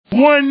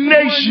One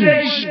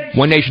Nation.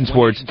 One Nation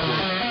Sports.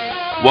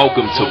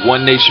 Welcome to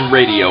One Nation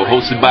Radio,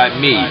 hosted by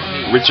me,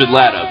 Richard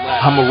Latta.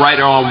 I'm a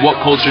writer on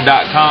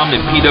WhatCulture.com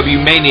and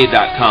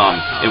PWMania.com,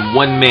 and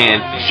one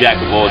man, jack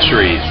of all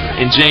trades.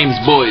 And James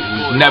Boyd,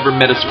 who's never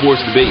met a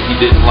sports debate he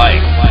didn't like.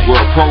 We're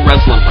a pro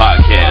wrestling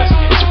podcast,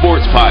 a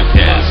sports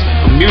podcast,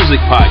 a music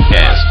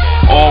podcast,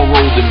 all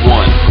rolled in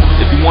one.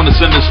 If you want to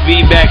send us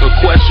feedback or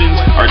questions,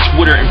 our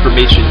Twitter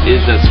information is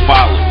as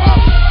follows: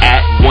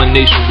 at One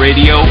Nation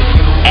Radio,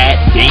 at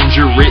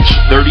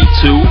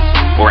DangerRich32,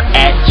 or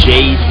at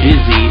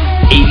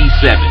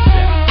JDizzy87.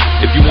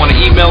 If you want to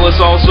email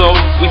us also,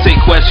 we take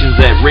questions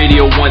at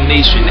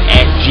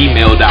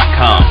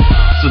radio1nation@gmail.com.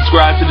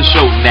 Subscribe to the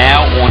show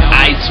now on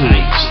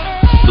iTunes.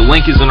 The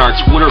link is in our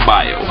Twitter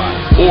bio.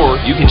 Or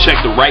you can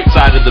check the right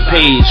side of the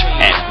page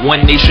at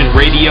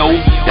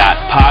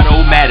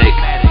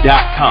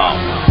onenationradio.podomatic.com.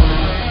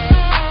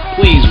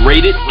 Please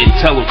rate it and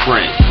tell a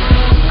friend.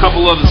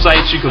 Couple other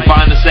sites you can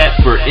find us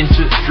at for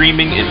instant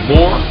streaming and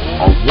more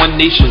are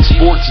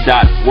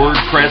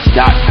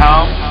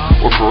onenationsports.wordpress.com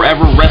or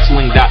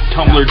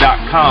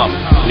foreverwrestling.tumblr.com.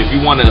 And if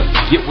you want to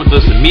get with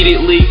us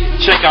immediately,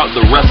 check out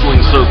the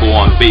Wrestling Circle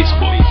on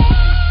Facebook.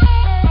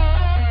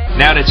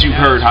 Now that you've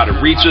heard how to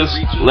reach us,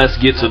 let's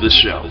get to the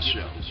show.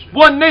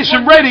 One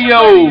Nation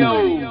Radio!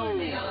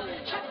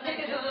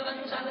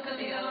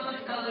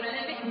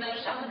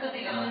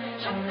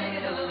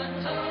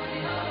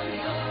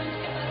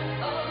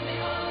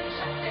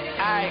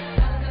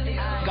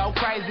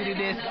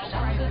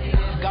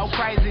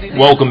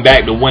 Welcome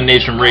back to One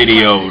Nation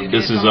Radio.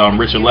 This is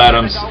Richard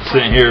Latta,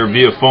 sitting here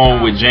via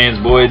phone with James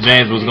Boyd.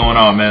 James, what's going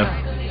on, man?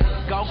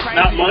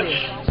 Not much.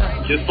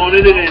 Just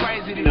phoning it in,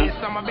 you know.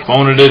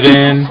 Phoning it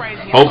in.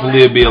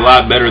 Hopefully it'll be a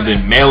lot better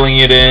than mailing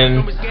it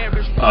in.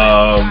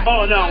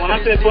 Oh no, when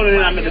I said phoning it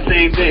in, I meant the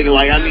same thing.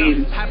 Like, I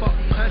mean,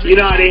 you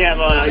know how they have,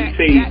 you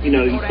say, you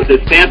know, you put the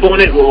stamp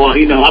on it? Well,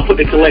 you know, I put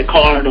the collect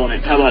card on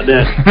it. How about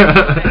that?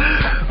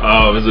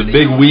 It was a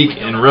big week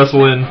in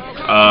wrestling.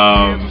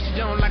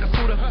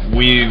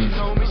 We've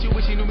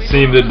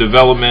seen the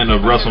development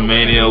of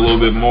WrestleMania a little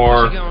bit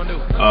more.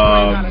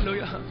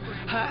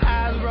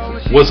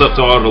 What's up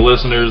to all the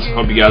listeners?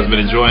 Hope you guys have been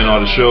enjoying all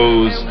the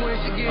shows.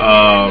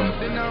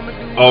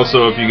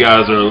 Also, if you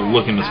guys are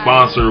looking to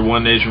sponsor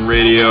One Nation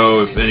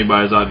Radio, if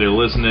anybody's out there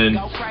listening,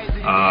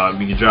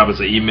 you can drop us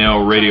an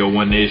email,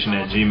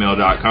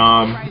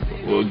 radio1nation@gmail.com.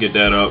 We'll get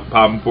that up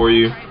popping for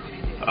you.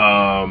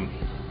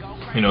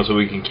 You know, so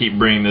we can keep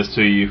bringing this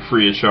to you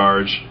free of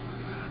charge.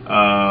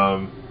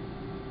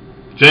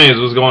 James,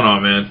 what's going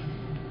on, man?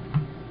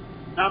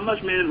 Not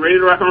much, man. Ready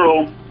to rock and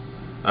roll.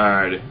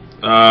 Alrighty.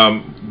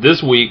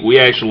 This week we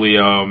actually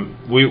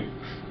we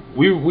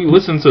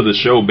listened to the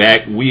show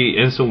back. We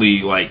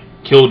instantly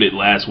killed it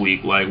last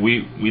week.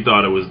 We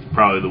thought it was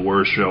probably the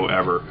worst show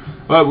ever.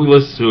 But we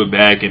listened to it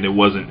back and it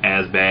wasn't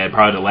as bad.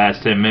 Probably the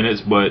last 10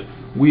 minutes. But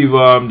we've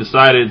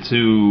decided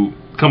to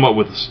come up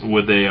with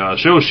a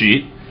show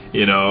sheet,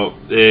 you know,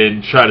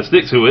 and try to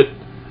stick to it,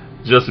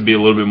 just to be a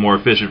little bit more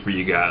efficient for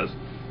you guys.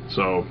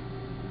 So,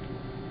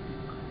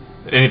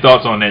 any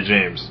thoughts on that,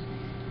 James?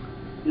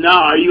 No,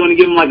 are you going to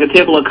give them a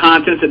table of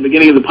contents at the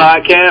beginning of the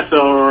podcast,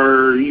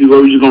 or are you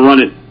just going to run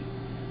it?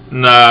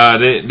 Nah,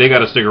 they got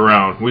to stick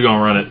around. We're going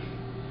to run it.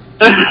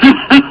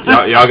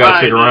 y'all got to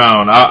stick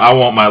around. I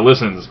want my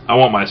listens. I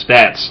want my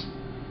stats.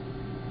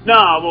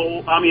 No,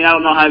 well, I mean, I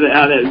don't know how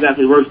that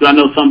exactly works, but I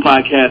know some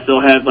podcasts,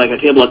 they'll have a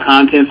table of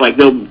contents,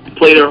 they'll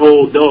play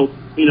they'll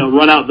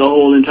run out the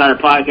whole entire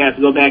podcast,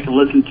 go back and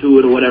listen to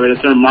it or whatever, at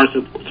certain marks,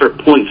 certain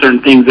points, certain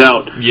things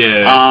out.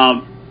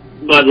 Yeah.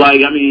 But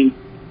I mean,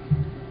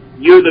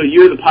 you're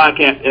the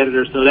podcast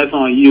editor, so that's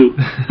on you.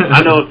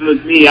 I know if it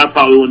was me, I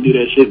probably wouldn't do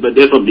that shit, but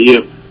that's up to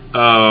you.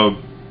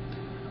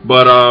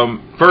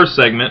 First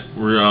segment,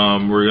 we're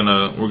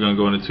gonna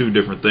go into two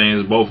different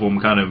things. Both of them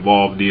kind of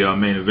involve the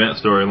main event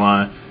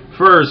storyline.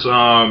 First,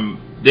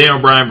 Daniel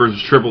Bryan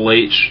versus Triple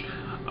H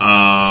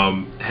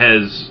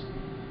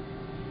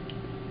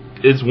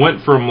it's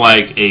went from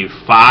a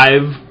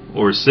 5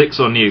 or 6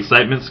 on the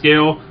excitement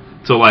scale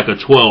to a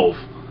 12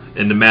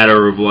 in the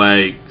matter of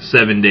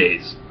 7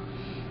 days.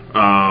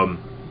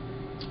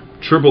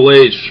 Triple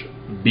H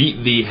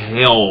beat the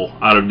hell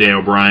out of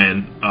Daniel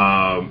Bryan,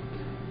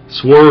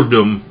 swerved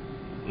him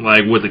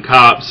with the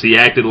cops. He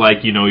acted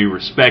he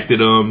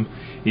respected him.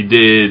 He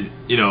did,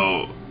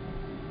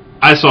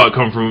 I saw it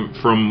come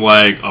from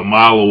a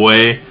mile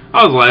away.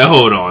 I was like,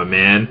 hold on,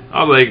 man.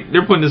 I was like,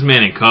 they're putting this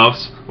man in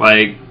cuffs.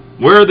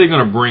 Where are they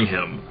going to bring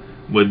him?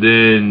 But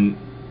then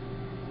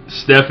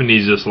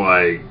Stephanie's just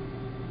I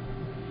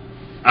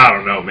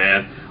don't know,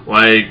 man.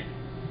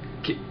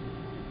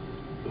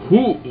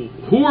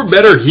 Who are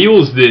better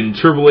heels than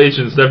Triple H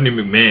and Stephanie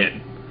McMahon?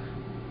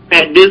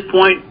 At this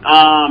point,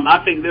 I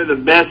think they're the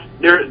best.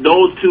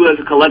 Those two as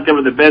a collective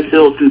are the best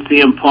heels since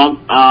CM Punk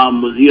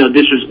was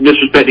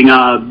disrespecting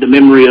the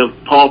memory of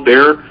Paul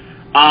Bearer.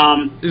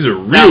 These are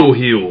real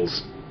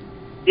heels.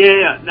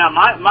 Yeah. Now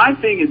my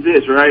thing is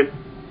this, right?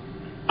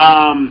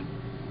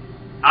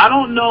 I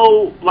don't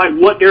know, like,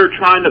 what they were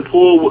trying to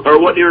pull or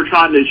what they were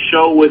trying to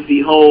show with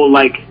the whole,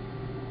 like,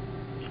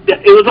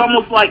 it was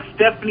almost like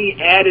Stephanie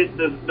added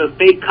the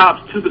fake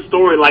cops to the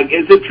story. Like,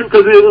 is it true?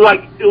 Because it was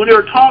like when they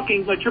were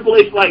talking, like Triple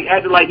H like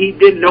acted like he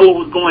didn't know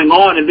what was going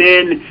on, and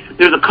then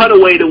there's a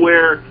cutaway to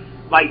where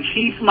like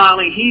she's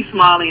smiling, he's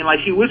smiling, and like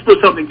she whispered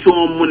something to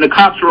him when the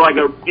cops were like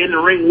in the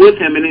ring with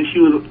him, and then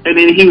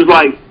he was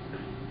like,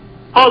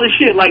 "Holy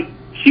shit!" Like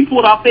she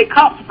pulled out fake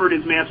cops for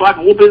this man so I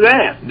can whoop his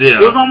ass.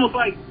 Yeah, it was almost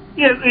like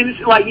and it's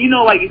like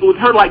like it was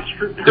her like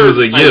it was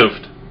a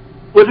gift.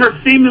 With her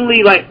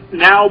seemingly, like,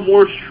 now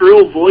more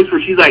shrill voice where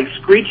she's, like,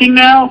 screeching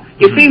now,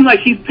 it seems like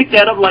she's picked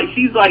that up, like,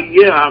 she's like,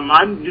 yeah,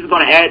 I'm just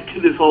going to add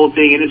to this whole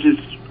thing, and it's just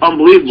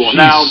unbelievable.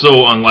 She's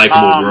so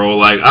unlikable, bro.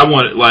 Like,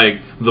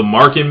 the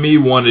mark in me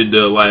wanted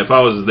to, like, if I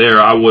was there,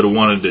 I would have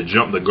wanted to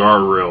jump the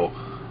guardrail,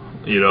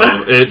 you know,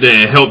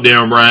 and help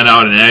Darren Bryan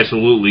out and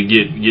absolutely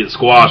get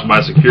squashed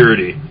by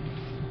security.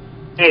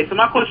 Hey, so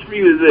my question for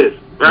you is this,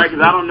 right,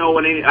 because I don't know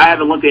I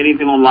haven't looked at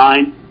anything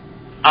online.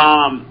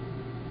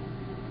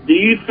 Do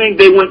you think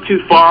they went too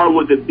far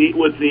with the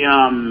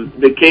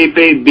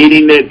kayfabe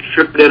beating that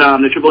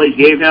the Triple H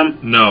gave him?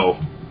 No,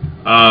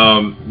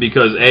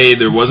 because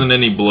there wasn't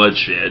any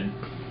bloodshed.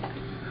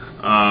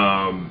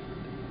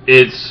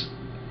 It's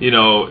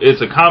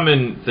a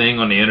common thing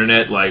on the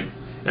internet. Like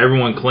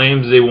everyone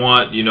claims they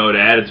want the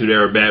Attitude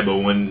Era back, but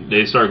when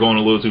they start going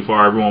a little too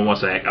far, everyone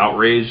wants to act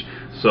outraged.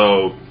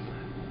 So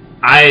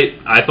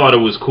I thought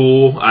it was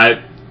cool. I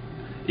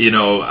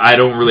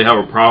don't really have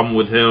a problem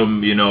with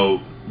him.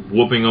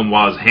 Whooping him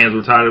while his hands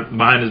were tied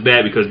behind his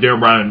back because Darren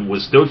Bryan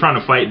was still trying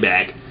to fight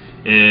back,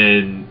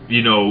 and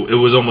it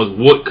was almost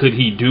what could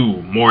he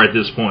do more at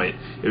this point.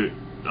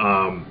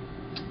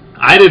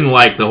 I didn't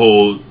like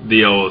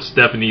the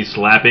Stephanie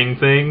slapping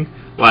thing.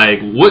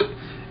 Like, what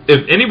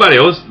if anybody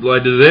else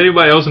does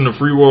anybody else in the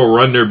free world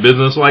run their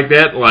business like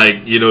that?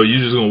 Like, you're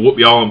just gonna whoop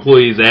y'all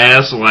employees'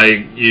 ass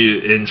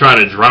and try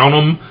to drown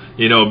them?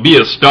 Be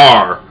a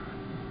star.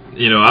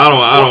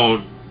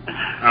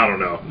 I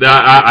don't know.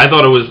 I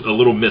thought it was a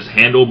little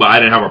mishandled, but I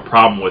didn't have a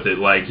problem with it.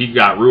 Like, he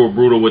got real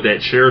brutal with that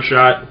chair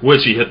shot,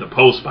 which he hit the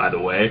post, by the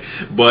way.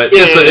 But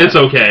it's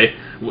okay.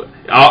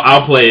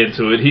 I'll play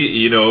into it.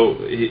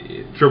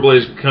 Triple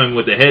H coming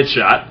with the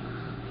headshot.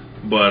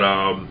 But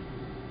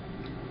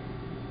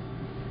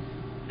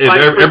if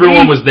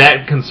everyone was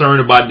that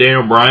concerned about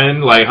Daniel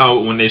Bryan, like how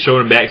when they showed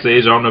him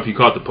backstage, I don't know if you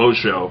caught the post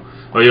show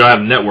or you don't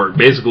have a network.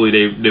 Basically,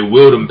 they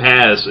wheeled him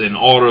past, and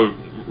all the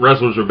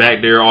wrestlers were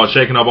back there all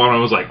checking up on him.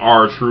 It was like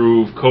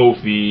R-Truth,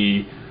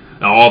 Kofi,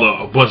 and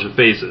a bunch of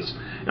faces.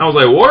 And I was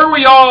like, what are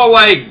we all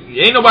like?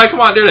 Ain't nobody come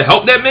out there to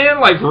help that man?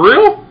 Like, for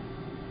real?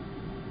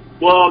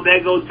 Well,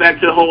 that goes back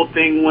to the whole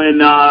thing when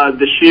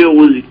the Shield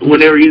when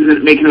they were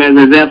making him as an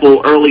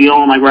example early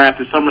on, like right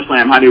after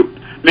SummerSlam.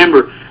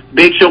 Remember,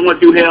 Big Show went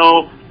through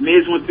hell,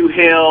 Miz went through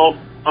hell,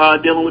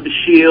 dealing with the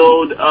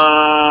Shield.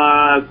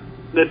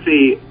 Let's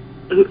see.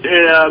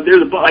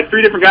 There's like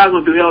 3 different guys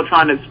went through hell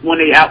trying to when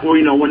they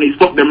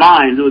spoke their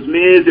minds. It was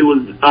Miz, it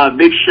was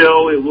Big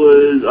Show, it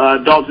was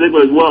Dolph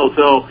Ziggler as well.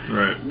 So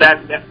right.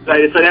 that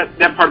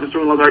part of the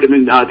storyline has already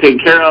been taken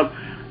care of.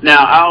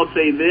 Now I'll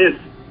say this.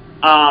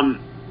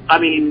 I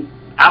mean,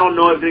 I don't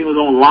know if anything was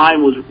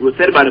online was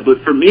said about it,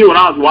 but for me, when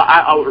I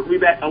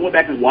went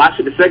back and watched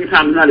it the second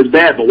time, it's not as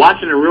bad. But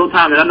watching it in real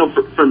time, and I know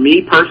for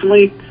me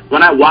personally,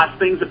 when I watch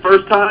things the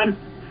first time.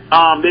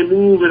 They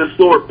move in a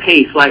slower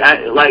pace. Like I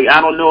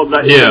don't know if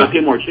I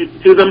pay more attention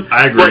to them.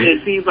 I agree. But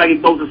it seems like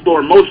it goes in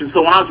slower motion.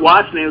 So when I was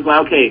watching it was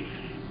like, okay,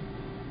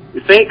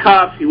 the fake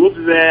cops, he whooped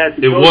his ass.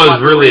 It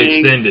was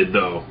really extended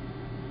though.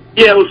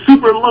 Yeah, it was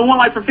super long. One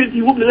like for 50,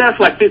 he whooped his ass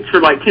for 10,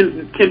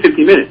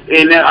 15 minutes,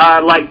 and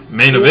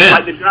main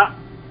event.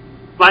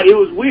 Like it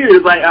was weird. It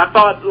was like I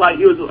thought it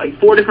was like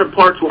 4 different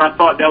parts where I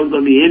thought that was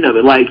gonna be the end of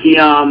it. Like he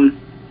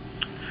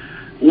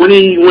when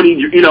he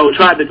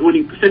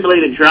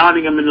simulated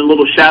drowning him in the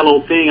little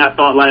shallow thing, I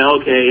thought like,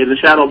 okay, and the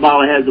shadow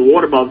bottle has the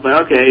water bottle.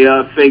 Like, okay,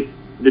 fake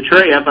the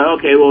tray. I thought,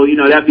 okay, well,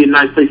 that'd be a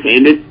nice place to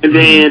end it. And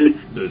then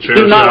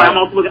I'm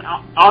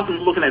also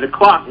looking at the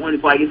clock when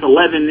it's like it's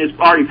 11. It's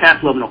already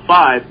past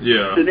 11:05.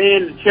 Yeah. So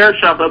then the chair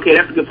shot. Okay,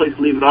 that's a good place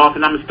to leave it off.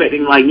 And I'm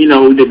expecting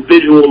the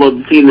visual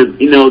of seeing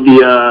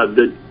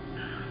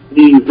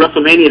the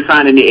WrestleMania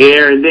sign in the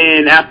air, and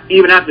then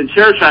even after the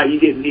chair shot, you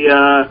get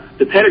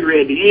the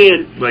pedigree at the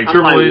end.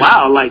 I'm like,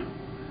 wow, like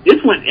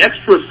this went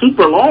extra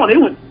super long. They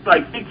went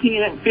like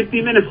 15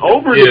 minutes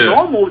over the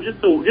normal just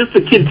to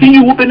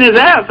continue whooping his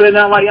ass. And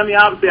I'm like,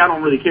 obviously I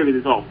don't really care if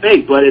it's all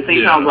fake, but at the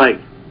same time, I was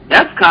like,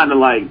 that's kind of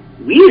like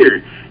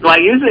weird.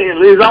 Like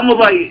it's almost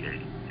like.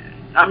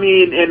 Now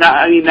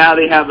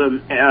they have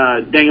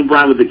Daniel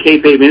Bryan with the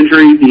kayfabe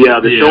injury,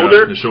 the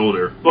shoulder. The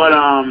shoulder. But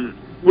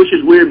which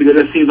is weird because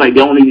it seems like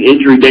the only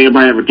injury Daniel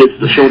Bryan ever gets is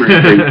the shoulder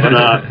injury.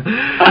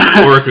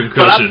 Or a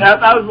concussion.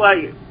 But I was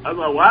like,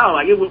 wow,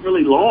 like it was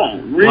really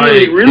long,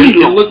 really long.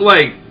 It looked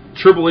like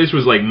Triple H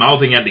was like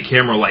mouthing at the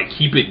camera, like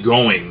keep it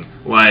going,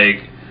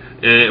 like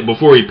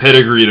before he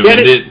pedigreed him.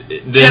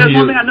 That's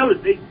one thing I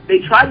noticed. They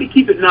tried to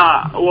keep it.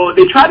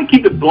 They tried to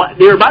keep it black.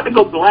 They were about to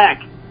go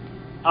black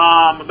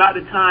about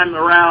the time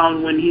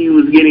around when he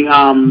was getting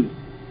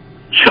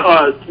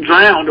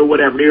drowned or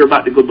whatever, they were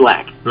about to go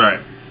black. Right.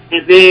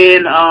 And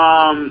then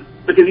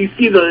because you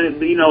see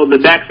the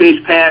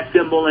backstage pass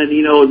symbol and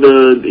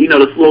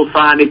the slow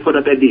sign they put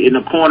up in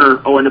the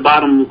corner or in the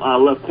bottom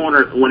left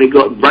corner when they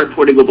go right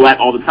before they go black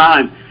all the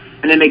time,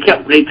 and then they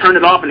turned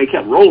it off and they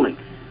kept rolling.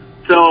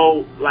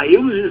 So like it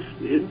was just,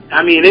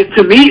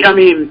 to me,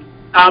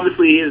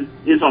 obviously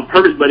it's on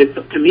purpose, but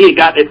to me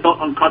it felt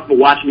uncomfortable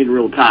watching it in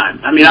real time.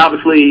 I mean,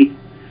 obviously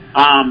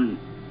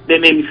they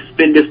made me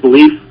suspend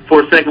disbelief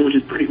for a second, which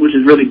is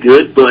really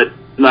good, but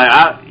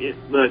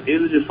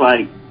it was just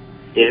like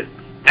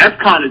that's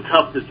kind of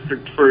tough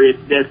for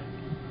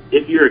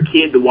if you're a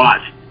kid to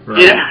watch.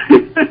 Right. Yeah.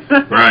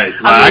 Right.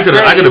 I could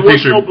have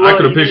pictured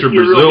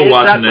Brazil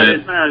watching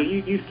that.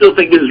 You still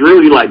think this is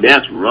really like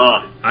that's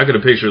rough. I could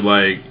have pictured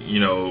like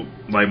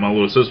my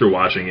little sister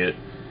watching it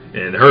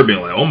and her being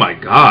like, "Oh my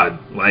God,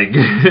 like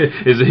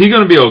is he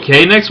going to be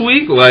okay next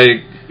week?"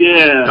 Like,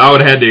 yeah. I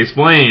would have had to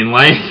explain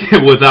like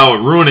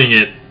without ruining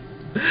it.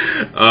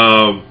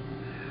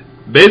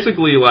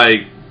 Basically,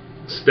 like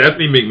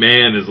Stephanie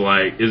McMahon is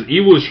as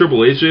evil as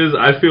Triple H is.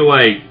 I feel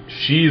like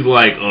she's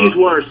like she's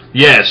worse.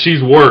 Yeah,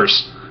 she's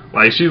worse.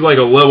 Like she's like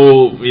a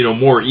level,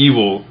 more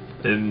evil.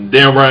 And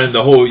damn right,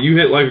 the whole "you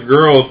hit like a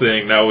girl"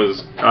 thing, that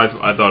was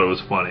I thought it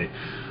was funny.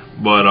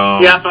 But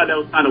yeah, I thought that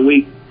was kind of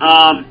weak.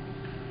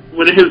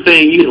 With him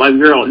saying "you hit like a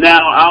girl."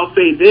 Now I'll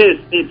say this: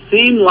 it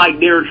seemed like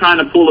they were trying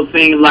to pull a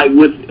thing like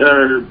with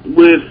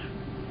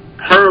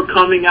her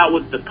coming out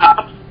with the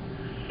cops.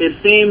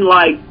 It seemed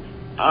like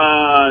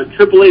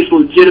Triple H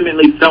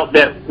legitimately felt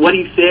that what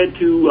he said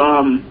to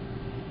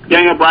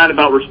Daniel Bryan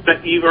about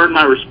respect, "you've earned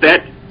my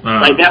respect,"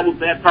 like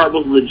that part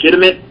was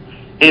legitimate.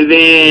 And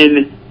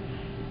then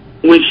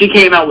when she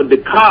came out with the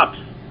cops,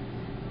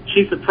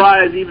 she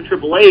surprised even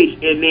Triple H,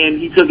 and then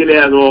he took it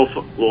as,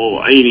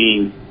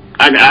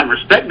 I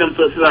respect them,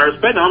 so since I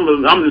respect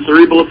them, I'm the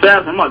cerebral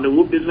assassin. I'm about to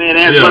whoop this man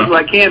ass as much as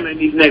I can in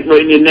the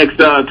next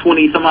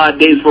 20 some odd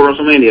days for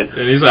WrestleMania.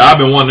 And he's like, "I've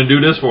been wanting to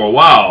do this for a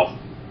while."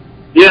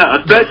 Yeah,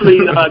 especially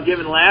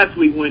given last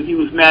week when he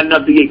was mad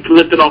enough to get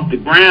lifted off the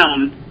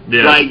ground.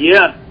 Yeah. Like,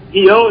 yeah,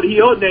 he owed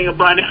Daniel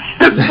Bryan.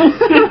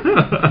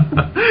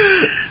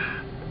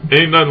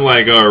 Ain't nothing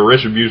like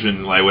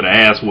retribution, like with an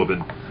ass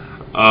whooping.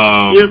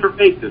 Even for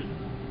faces.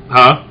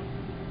 Huh?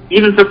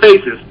 Even for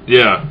faces.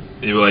 Yeah.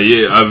 You're like,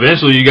 yeah,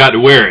 eventually you got to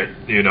wear it,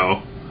 And, yep.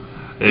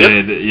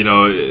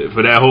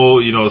 For that whole,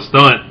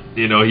 stunt,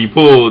 he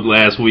pulled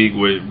last week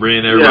with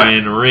bringing everybody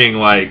in the ring,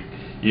 like,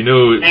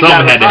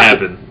 something had to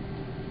happen.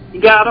 He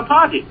got out of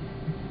pocket.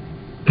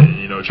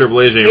 And,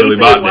 Triple H ain't really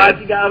about that.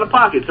 He got out of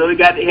pocket, so he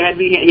had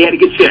to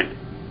get checked.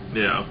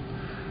 Yeah.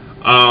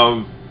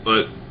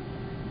 But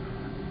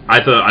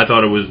I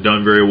thought it was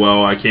done very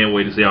well. I can't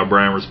wait to see how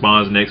Bryan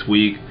responds next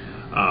week.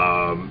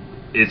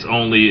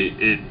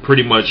 It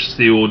pretty much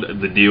sealed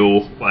the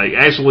deal. Like,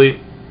 actually,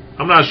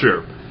 I'm not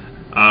sure.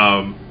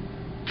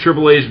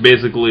 Triple H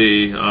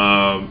basically,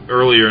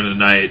 earlier in the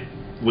night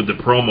with the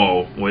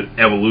promo with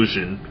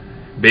Evolution,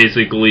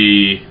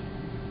 basically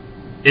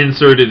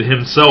inserted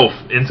himself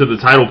into the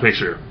title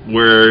picture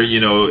where,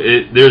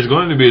 there's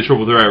going to be a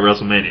triple threat at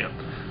WrestleMania.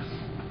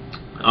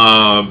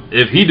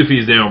 If he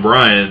defeats Daniel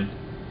Bryan,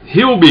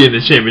 he'll be in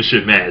the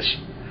championship match.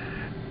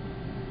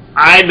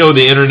 I know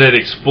the internet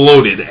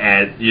exploded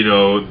at,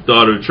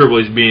 thought of Triple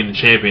H being the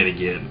champion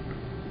again.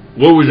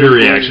 What was your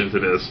reaction to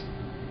this?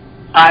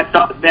 I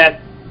thought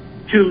that,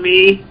 to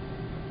me,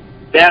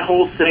 that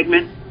whole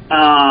segment,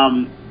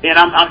 and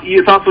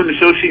it's also in the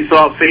show sheet, so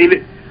I'll save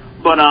it,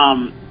 but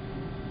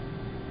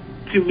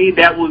to me,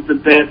 that was the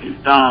best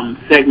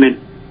segment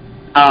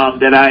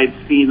that I had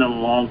seen in a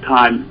long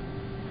time.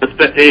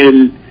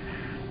 And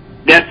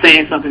that's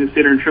saying something,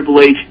 considering Triple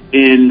H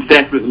and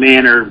Seth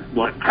McMahon are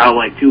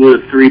probably like two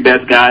of the three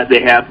best guys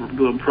they have for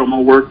doing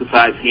promo work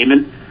besides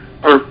Heyman,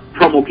 or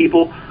promo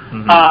people.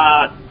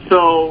 Mm-hmm.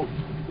 So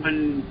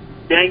when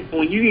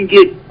you can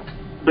get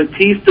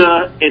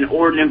Batista and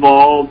Orton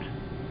involved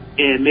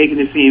and making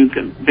it seem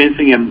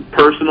convincing and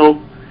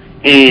personal,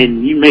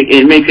 and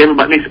it makes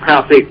the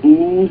crowd say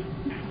 "ooh"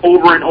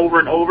 over and over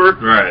and over.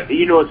 Right.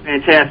 It's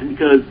fantastic,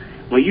 because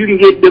when you can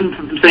get them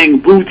from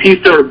saying "boo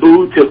Tista" or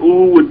 "boo" to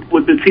 "ooh"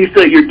 with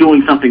Batista, you're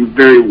doing something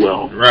very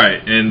well.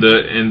 Right, and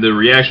the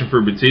reaction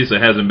for Batista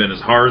hasn't been as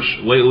harsh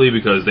lately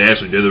because they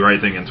actually did the right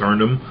thing and turned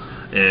him.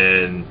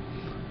 And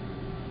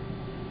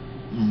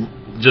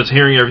just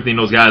hearing everything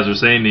those guys are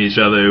saying to each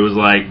other, it was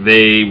like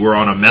they were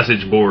on a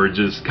message board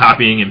just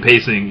copying and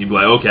pasting. You'd be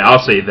like, okay,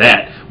 I'll say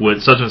that,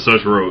 what such and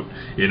such wrote,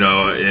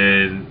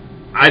 and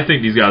I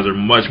think these guys are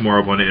much more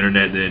up on the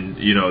internet than,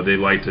 they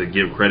like to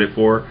give credit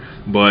for.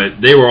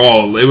 But it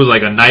was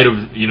like a night of,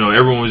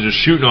 everyone was just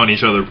shooting on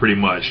each other pretty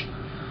much.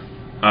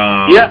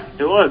 Yeah,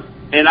 it was.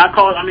 And I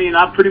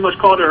pretty much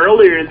called it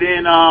earlier, and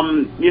then,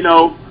 you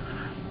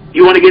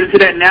want to get into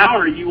that now,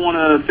 or you want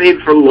to save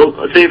it for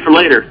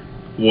later?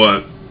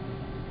 What?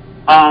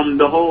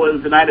 The whole, it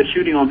was the night of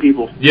shooting on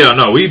people. Yeah,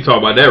 no, we can talk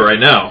about that right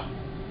now.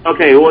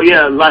 Okay, well,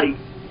 yeah, like,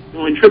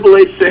 when Triple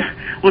H said,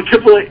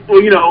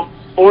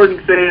 Orton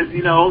says,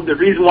 the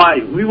reason why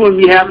we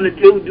wouldn't be having to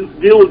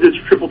deal with this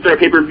triple threat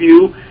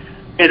pay-per-view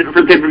and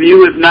for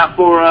pay-per-view is not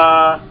for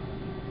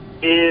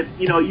if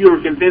you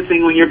were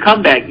convincing when your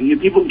comeback.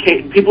 People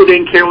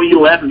didn't care when you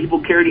left, and people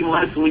cared even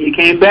less when you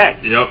came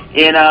back. Yep.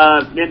 And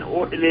then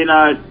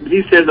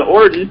he says to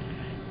Orton,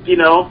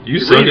 you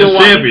suck as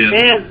champion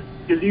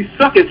because you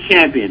suck as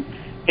champion.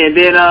 And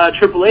then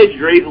Triple H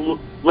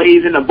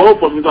lays into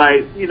both of them. He's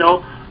like,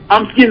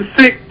 I'm getting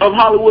sick of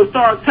Hollywood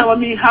stars telling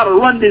me how to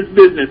run this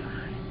business.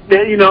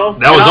 Then,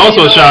 that was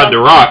also a shot at The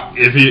Rock.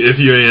 If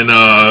you and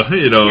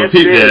yes,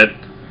 Pete did.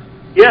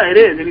 Yeah, it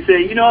is. And he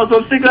said, so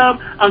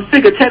I'm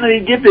sick of technically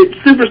gifted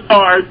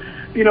superstars,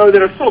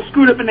 that are so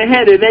screwed up in the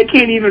head that they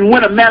can't even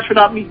win a match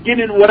without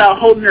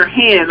holding their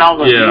hand. And I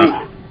was like,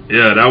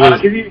 yeah, that was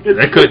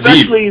that cut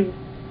deep.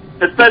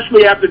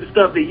 Especially after the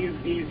stuff that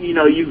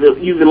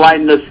you've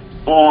enlightened us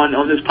on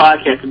this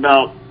podcast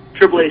about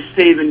Triple H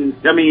saving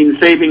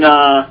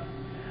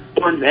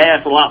Orton's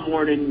ass a lot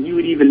more than you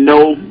would even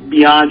know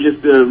beyond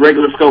just the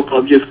regular scope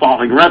of just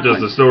following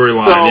wrestling. Just the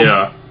storyline,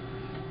 yeah.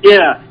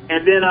 Yeah,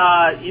 and then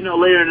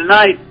later in the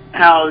night,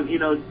 how he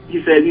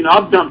said,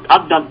 I've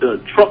dumped a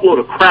truckload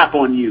of crap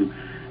on you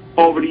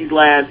over these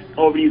last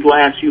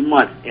few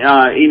months.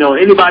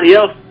 Anybody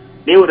else,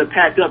 they would have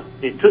packed up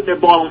and took their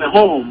ball and went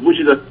home, which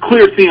is a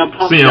clear CM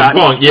Punk shot. CM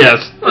Punk,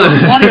 yes.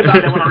 What's funny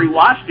about that when I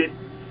rewatched it,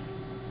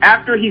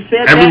 after he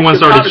said everyone that,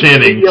 started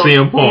chanting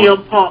CM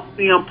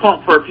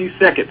Punk for a few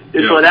seconds.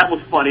 Yep. So that was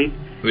funny.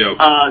 Yep.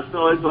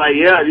 So it's like,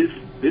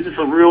 this is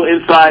some real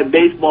inside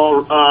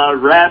baseball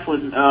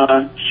wrestling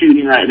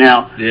shooting right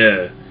now.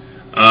 Yeah.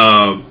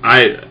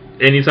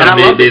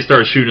 Anytime they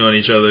start shooting on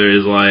each other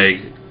is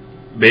like,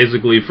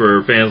 basically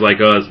for fans like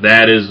us,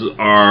 that is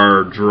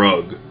our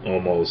drug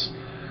almost.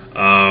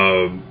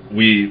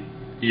 We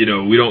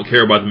don't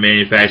care about the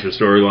manufactured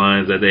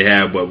storylines that they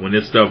have, but when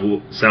this stuff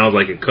sounds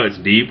like it cuts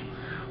deep,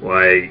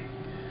 like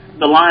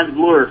the lines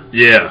blur.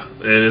 Yeah,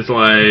 and it's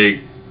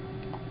like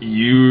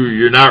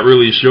you're not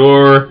really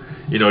sure.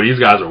 These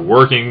guys are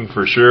working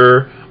for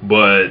sure,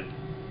 but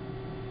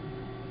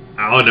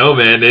I don't know,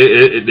 man.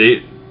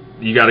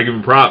 You got to give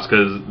them props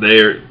because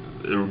they're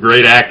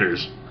great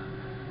actors.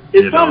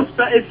 It's something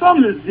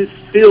that just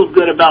feels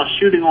good about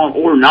shooting on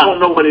Orton. I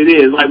don't know what it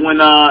is. Like when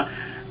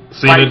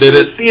Cena did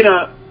it.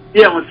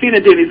 When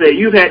Cena did it, he said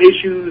you've had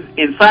issues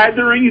inside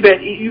the ring. You've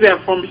had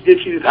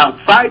issues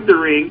outside the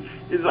ring.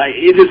 It's like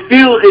it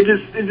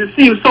just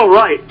seems so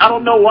right. I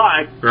don't know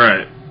why.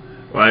 Right.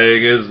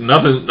 Like it's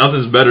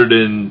nothing's better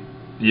than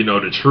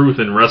the truth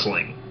in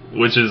wrestling,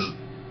 which is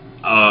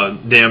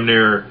damn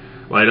near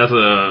like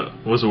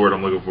what's the word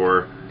I'm looking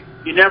for?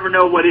 You never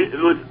know what it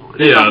was.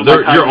 Yeah,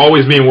 you're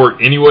always being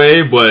worked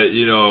anyway, but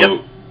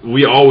yep.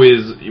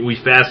 we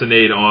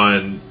fascinate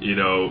on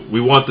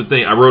we want the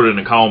thing. I wrote it in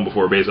a column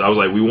before, basically. I was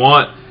like, we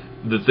want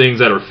the things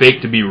that are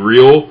fake to be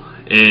real,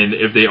 and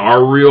if they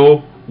are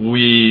real,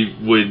 we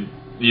would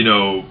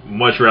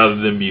much rather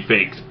than be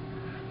faked.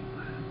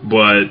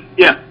 But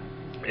yeah,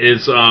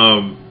 it's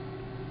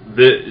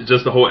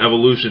just the whole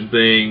evolution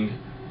thing.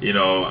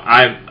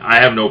 I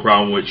have no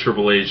problem with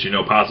Triple H,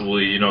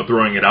 possibly,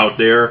 throwing it out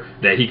there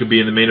that he could be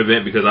in the main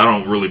event because I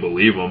don't really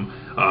believe him.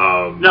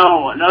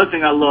 No, another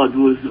thing I loved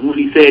was when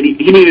he said, he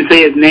didn't even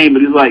say his name,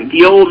 but he's like,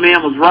 the old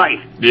man was right.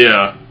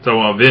 Yeah, talking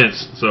about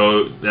Vince.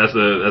 So that's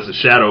a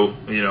shadow,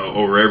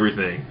 over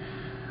everything.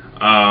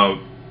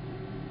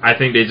 I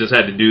think they just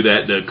had to do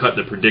that to cut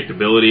the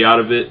predictability out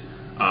of it.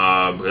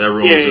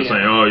 Everyone was just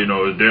saying,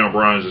 Daniel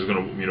Bryan's just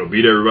going to,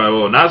 beat everybody.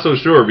 Well, not so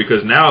sure,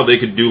 because now they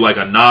could do like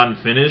a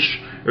non-finish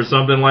or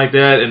something like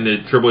that in the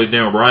Triple H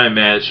Daniel Bryan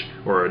match,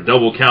 or a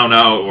double count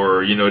out,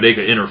 or, they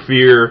could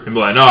interfere and be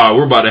like, nah,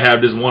 we're about to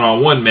have this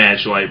one-on-one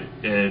match,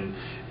 and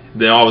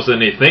then all of a sudden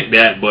they think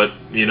that, but,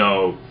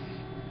 they'll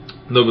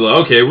be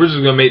like, okay, we're just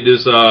going to make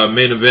this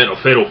main event a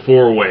fatal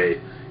four-way,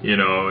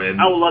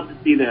 and I would love to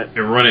see that.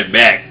 And run it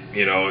back.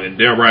 And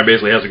Daniel Bryan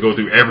basically has to go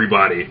through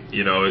everybody,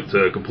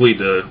 to complete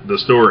the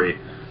story,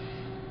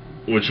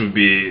 which would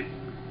be,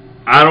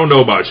 I don't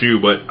know about you,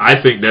 but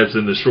I think that's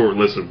in the short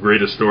list of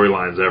greatest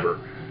storylines ever.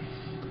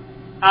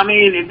 I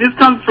mean, if this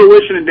comes to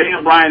fruition and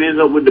Daniel Bryan ends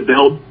up with the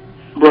belt,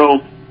 bro,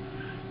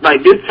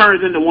 like, this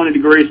turns into one of the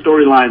greatest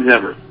storylines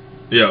ever.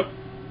 Yeah.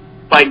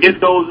 Like, this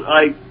goes,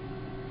 like,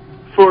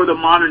 for the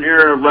modern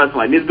era of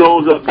wrestling, this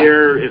goes up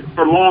there,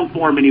 for long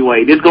form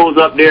anyway, this goes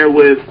up there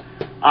with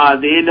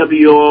the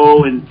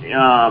NWO, and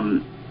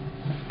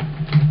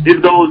this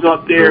goes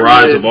up there. The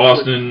Rise of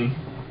Austin.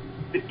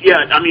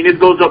 Yeah, I mean, this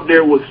goes up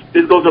there with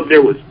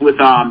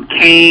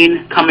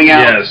Kane coming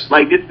out. Yes.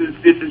 Like this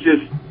is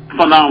just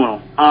phenomenal.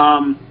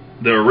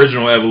 The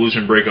original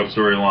Evolution breakup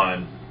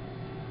storyline.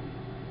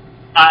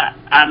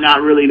 I'm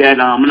not really that.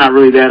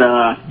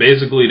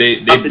 Basically, they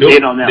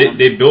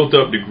built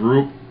up the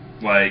group,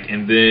 like,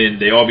 and then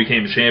they all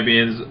became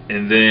champions,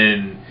 and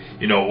then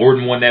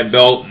Orton won that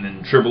belt, and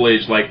then Triple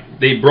H, like,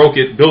 they built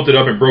it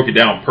up and broke it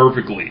down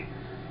perfectly.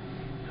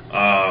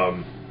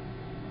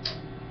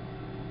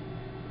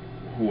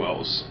 Who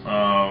else?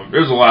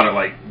 There's a lot of,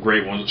 like,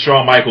 great ones.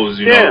 Shawn Michaels,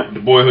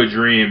 the boyhood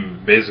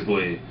dream,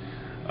 basically.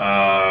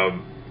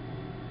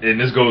 And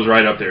this goes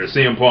right up there.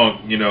 CM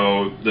Punk,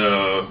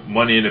 the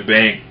Money in the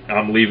Bank,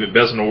 I'm leaving,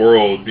 best in the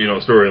world,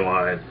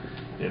 storyline.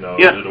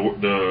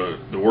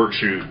 The work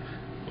shoot.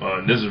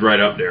 This is right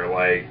up there.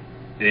 Like,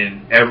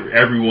 and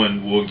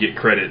everyone will get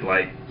credit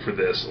for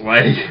this.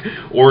 Like,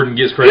 Orton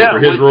gets credit for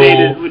his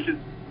role.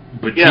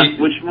 Batista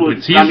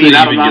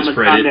even gets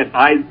credit.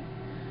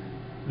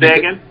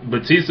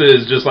 Batista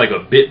is just like a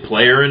bit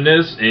player in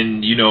this,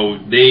 and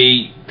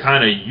they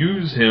kind of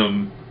use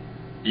him,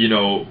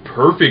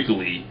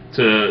 perfectly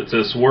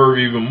to swerve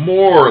even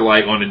more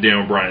on the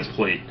Daniel Bryan's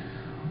plate.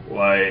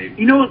 Like,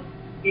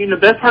 the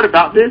best part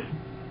about this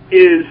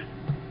is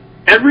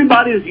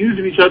everybody is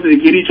using each other to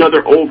get each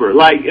other over.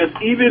 Like,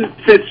 even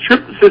since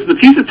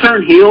Batista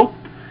turned heel,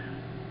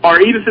 or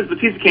even since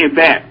Batista came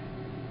back,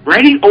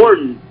 Randy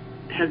Orton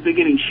has been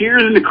getting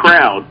cheers in the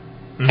crowd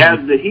as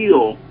the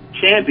heel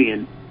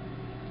champion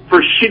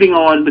for shitting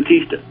on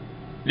Batista.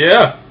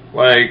 Yeah,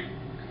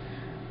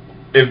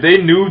 if they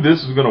knew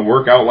this was going to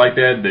work out like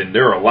that, then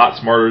they're a lot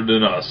smarter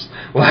than us.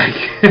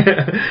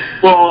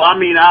 Well,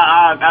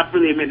 I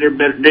freely admit they're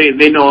better.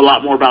 They know a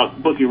lot more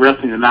about booking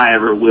wrestling than I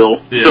ever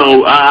will. Yeah.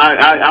 So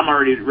I'm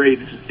already ready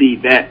to see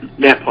that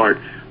part.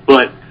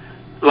 But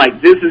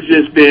this has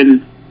just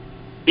been,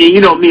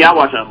 and me, I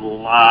watch a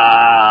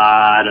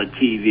lot of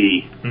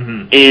TV,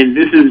 and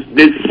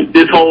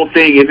this whole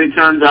thing. If it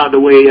turns out the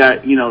way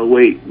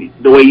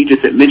the way you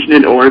just mentioned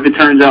it, or if it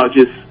turns out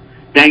just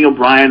Daniel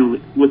Bryan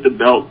with the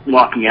belt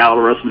walking out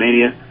of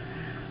WrestleMania,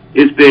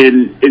 it's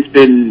been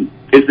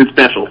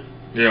special.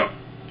 Yeah,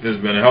 it's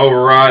been a hell of a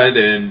ride,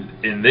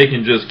 and they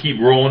can just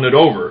keep rolling it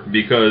over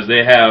because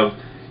they have,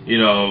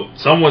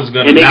 someone's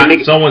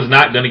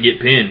not gonna get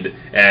pinned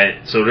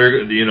so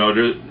they're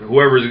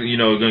whoever's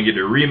gonna get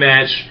their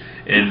rematch,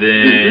 and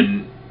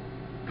then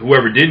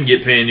whoever didn't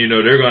get pinned,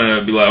 they're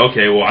gonna be like,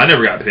 okay, well, I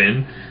never got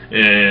pinned,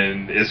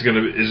 and it's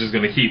just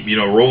gonna keep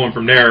rolling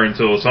from there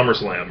until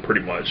SummerSlam,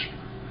 pretty much.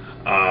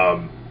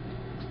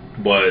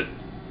 But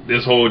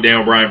this whole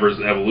Daniel Bryan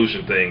versus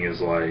Evolution thing is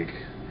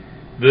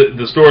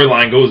the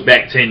storyline goes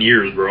back 10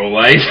 years, bro.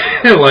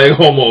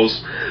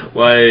 Almost.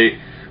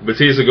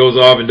 Batista goes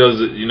off and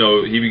does it,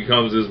 he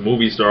becomes this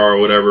movie star or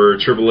whatever.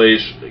 Triple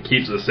H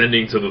keeps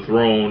ascending to the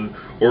throne.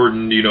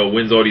 Orton,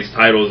 wins all these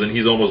titles and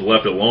he's almost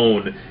left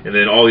alone. And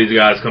then all these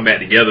guys come back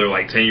together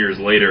 10 years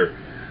later.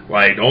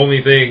 The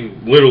only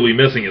thing literally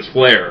missing is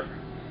Flair.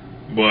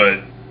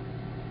 But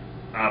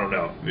I don't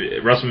know.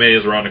 WrestleMania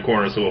is around the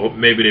corner, so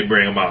maybe they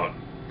bring him out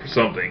for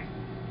something.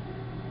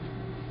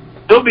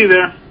 He'll be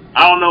there.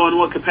 I don't know in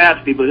what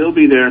capacity, but he'll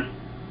be there.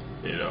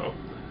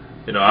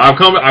 I've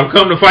come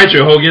to fight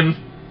you, Hogan.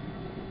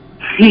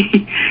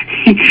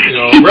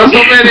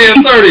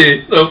 WrestleMania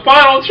 30, the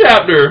final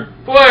chapter.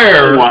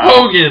 Flair,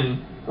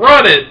 Hogan,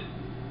 run it.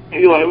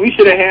 We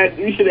should have had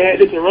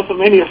this in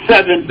WrestleMania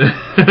 7.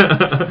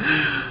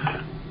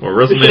 Or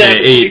WrestleMania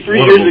 8, 3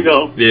 years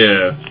ago.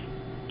 Yeah.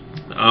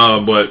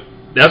 But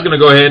that's going to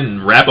go ahead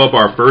and wrap up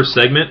our first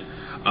segment.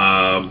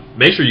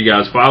 Make sure you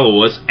guys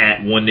follow us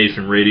at One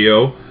Nation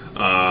Radio.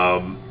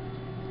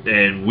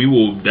 And we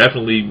will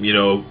definitely,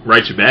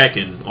 write you back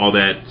and all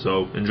that.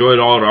 So enjoy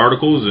all the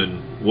articles,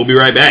 and we'll be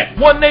right back.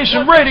 One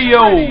Nation Radio.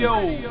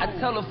 I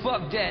tell her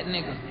fuck that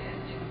nigga.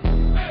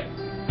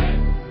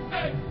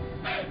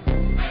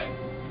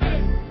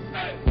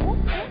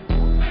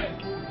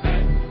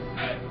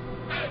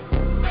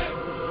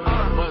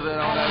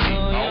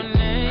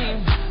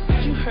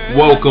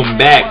 Welcome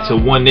back to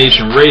One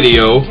Nation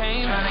Radio.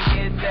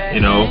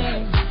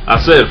 I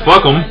said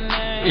fuck them.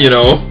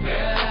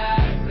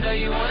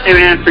 Hey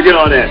man, forget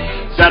all that.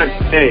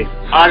 Hey,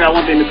 I got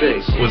one thing to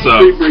say. What's up?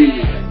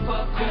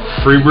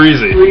 Free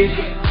Breezy.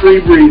 Free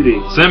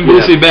Breezy. Send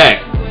Boosie back.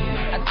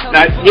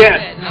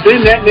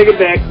 Send that nigga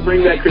back.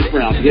 Bring back Chris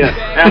Brown. Yes,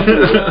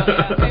 absolutely.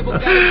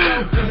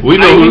 we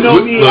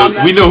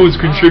know who's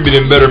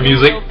contributing better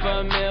music.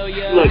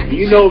 Look,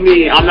 you know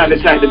me. I'm not the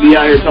type to be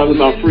out here talking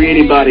about free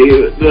anybody.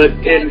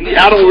 And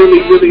I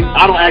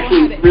don't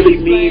actually really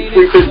mean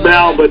free Chris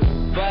Brown. But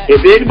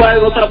if anybody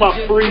will talk about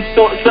free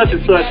such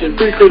and such and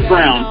free Chris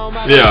Brown,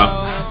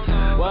 yeah.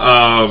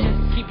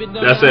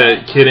 That's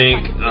it. Kid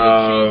Ink,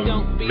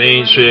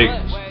 Main Chick,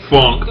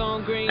 Funk,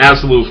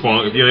 Absolute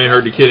Funk. If you ain't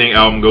heard the Kid Ink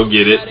album, go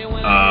get it.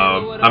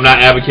 I'm not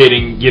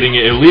advocating getting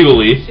it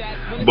illegally,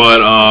 but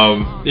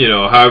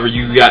however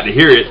you got to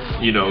hear it,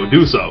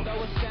 do so.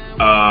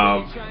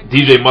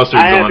 DJ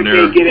Mustard's on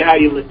there.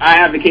 I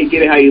advocate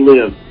get it how you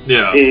live.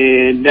 Yeah.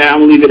 And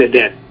I'm gonna leave it at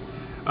that.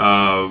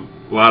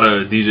 A lot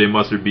of DJ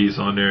Mustard beats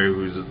on there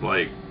who's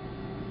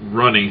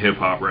running hip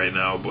hop right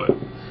now, but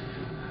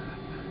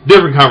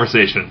different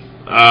conversation.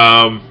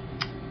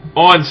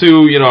 On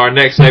to our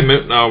next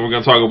segment. We're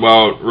gonna talk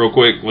about real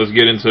quick. Let's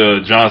get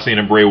into John Cena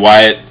and Bray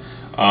Wyatt.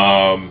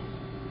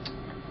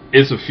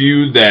 It's a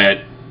feud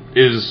that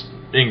is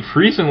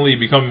increasingly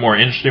becoming more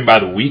interesting by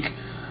the week,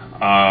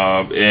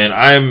 and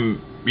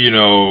I'm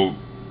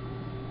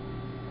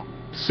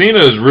Cena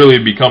is really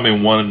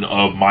becoming one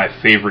of my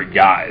favorite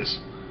guys.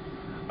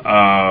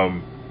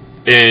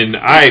 And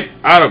I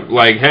don't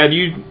had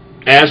you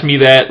asked me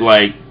that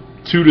like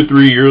 2 to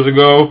 3 years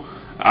ago,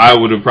 I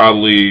would have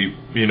probably,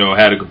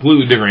 had a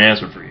completely different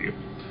answer for you.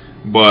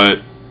 But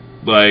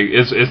like,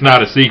 it's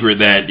not a secret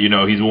that,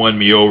 he's won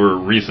me over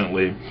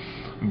recently.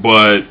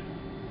 But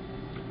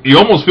you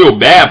almost feel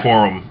bad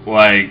for him.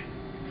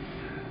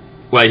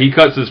 Like he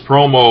cuts his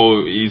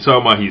promo, he's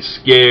talking about he's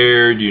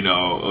scared,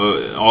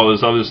 all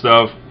this other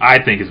stuff. I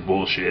think it's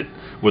bullshit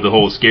with the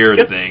whole scared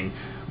thing.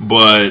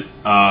 But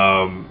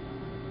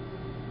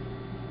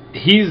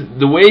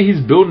the way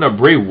he's building up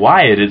Bray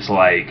Wyatt, it's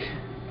like,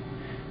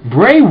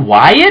 Bray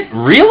Wyatt?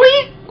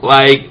 Really?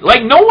 Like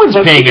no one's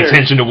paying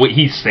attention to what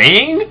he's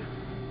saying?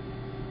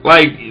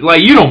 Like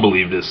you don't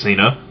believe this,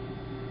 Cena.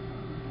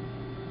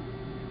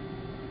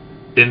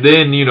 And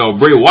then,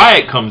 Bray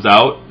Wyatt comes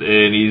out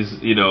and he's, has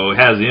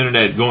the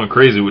internet going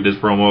crazy with this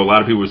promo. A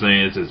lot of people are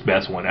saying it's his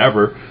best one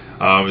ever.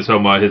 He's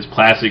talking about his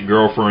plastic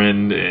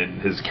girlfriend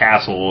and his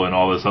castle and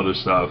all this other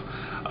stuff.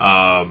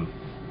 A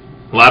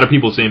lot of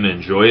people seem to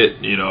enjoy it,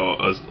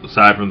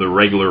 aside from the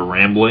regular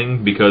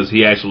rambling, because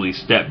he actually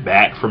stepped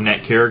back from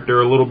that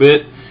character a little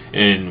bit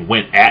and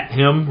went at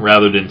him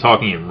rather than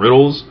talking in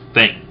riddles.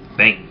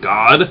 Thank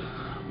God.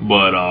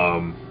 But,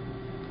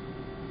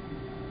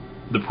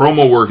 the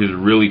promo work is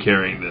really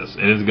carrying this,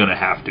 and it's going to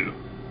have to.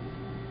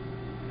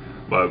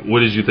 But what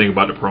did you think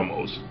about the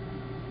promos?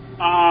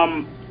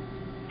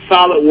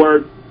 Solid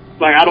work.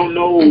 Like, I don't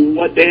know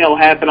what the hell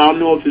happened. I don't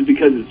know if it's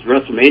because it's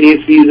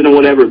WrestleMania season or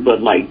whatever,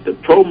 but, like, the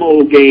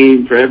promo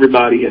game for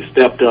everybody has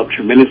stepped up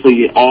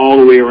tremendously all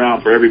the way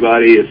around for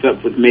everybody,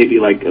 except with maybe,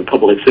 like, a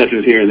couple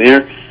exceptions here and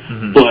there.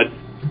 Mm-hmm. But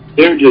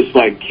they're just,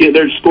 like,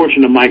 they're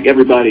scorching the mic.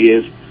 Everybody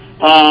is.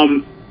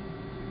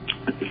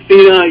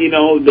 Cena,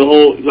 the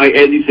whole, like,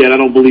 as you said, I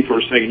don't believe for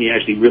a second he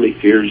actually really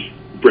fears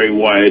Bray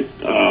Wyatt.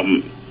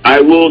 I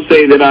will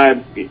say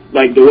that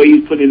like, the way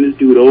he's putting this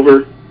dude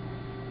over,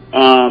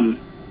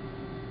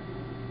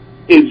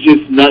 is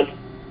just nuts.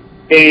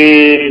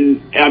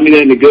 And, I mean,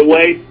 in a good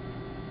way.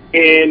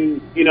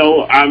 And,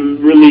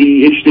 I'm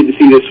really interested to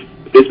see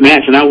this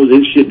match, and I was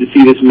interested to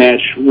see this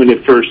match when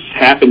it first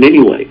happened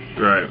anyway.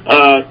 Right.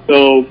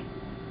 So,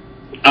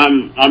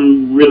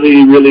 I'm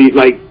really, really,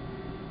 like,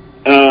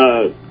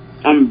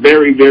 I'm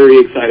very, very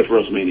excited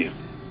for WrestleMania.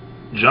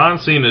 John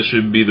Cena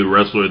should be the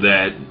wrestler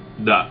that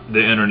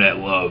the internet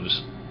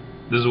loves.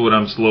 This is what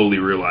I'm slowly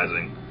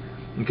realizing.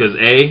 Because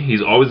A,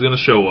 he's always going to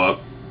show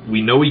up.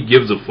 We know he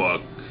gives a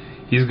fuck.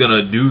 He's going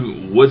to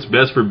do what's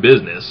best for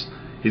business.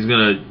 He's going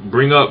to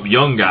bring up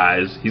young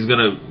guys. He's going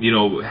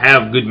to,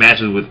 have good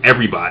matches with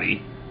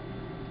everybody.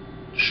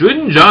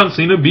 Shouldn't John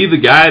Cena be the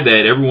guy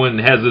that everyone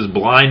has this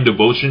blind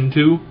devotion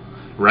to,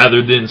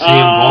 rather than CM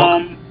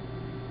Punk?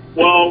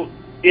 Well,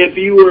 if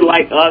you were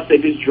like us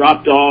that just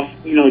dropped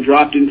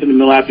into the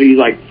middle after you,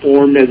 like,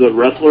 formed as a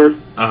wrestler,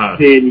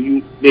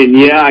 then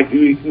yeah,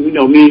 me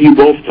and you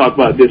both talk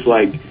about this,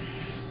 like,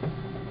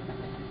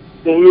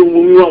 when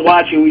we were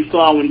watching, we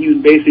saw when he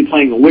was basically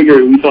playing a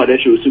wigger, we thought that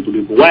shit was super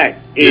duper whack.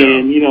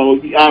 And,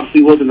 he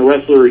obviously wasn't a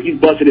wrestler. He's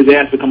busted his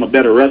ass to become a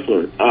better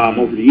wrestler,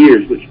 over the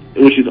years,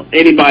 which is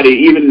anybody,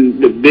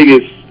 even the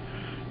biggest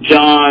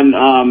John,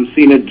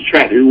 Cena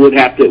detractor would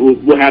have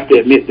to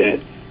admit that.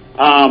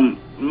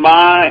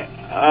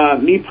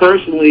 Me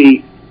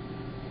personally,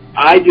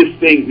 I just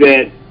think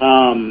that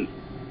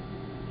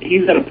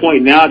he's at a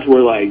point now to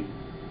where, like,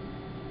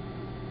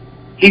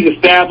 he's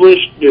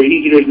established.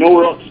 There's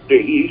nowhere else.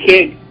 He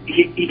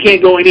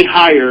can't go any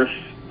higher.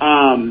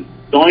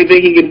 The only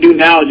thing he can do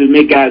now is just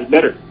make guys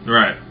better,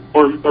 right?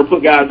 Or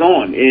put guys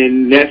on,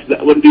 and that's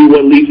what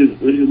leaves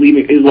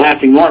his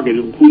lasting mark is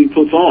who he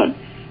puts on,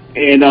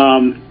 and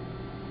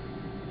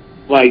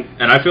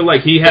And I feel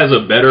like he has a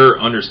better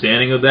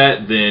understanding of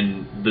that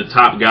than the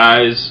top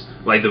guys,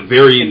 like the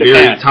very,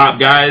 very top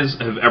guys,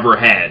 have ever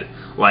had.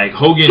 Like,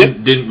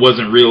 Hogan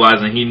wasn't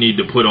realizing he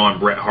needed to put on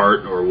Bret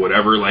Hart or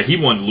whatever. Like, he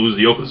wanted to lose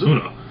to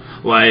Yokozuna.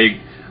 Like,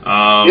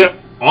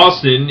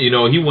 Austin,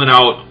 he went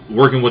out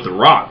working with The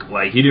Rock.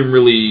 Like, he didn't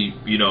really,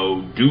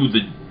 do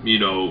the,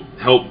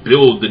 help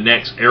build the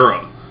next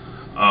era.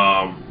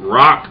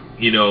 Rock,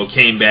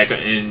 came back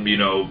and,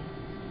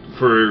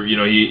 for,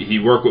 he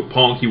worked with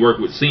Punk, he worked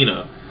with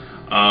Cena.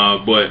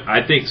 But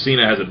I think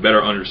Cena has a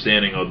better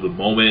understanding of the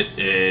moment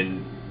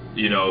and,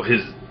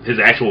 his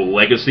actual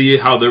legacy,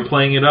 how they're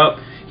playing it up.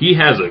 He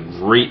has a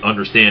great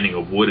understanding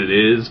of what it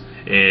is.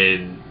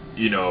 And,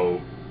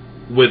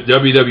 with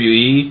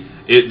WWE,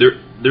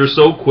 they're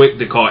so quick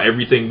to call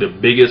everything the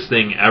biggest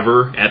thing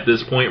ever at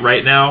this point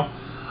right now.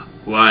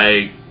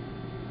 Like,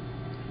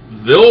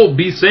 they'll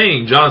be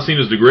saying John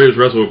Cena's the greatest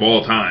wrestler of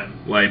all time.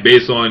 Like,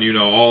 based on,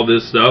 all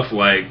this stuff.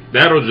 Like,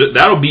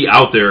 that'll be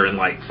out there in,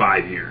 like,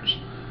 5 years.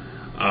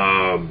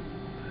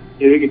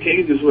 If it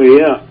continues this way,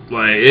 yeah.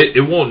 Like,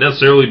 it won't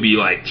necessarily be,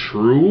 like,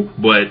 true,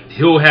 but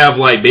he'll have,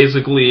 like,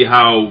 basically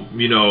how,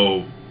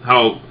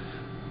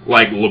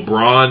 like,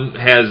 LeBron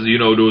has,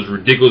 those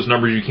ridiculous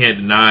numbers you can't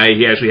deny.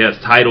 He actually has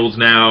titles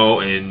now,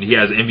 and he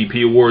has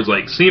MVP awards.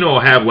 Like, Cena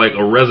will have, like,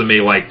 a resume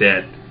like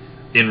that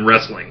in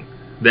wrestling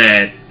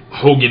that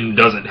Hogan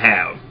doesn't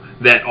have,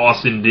 that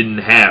Austin didn't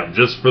have,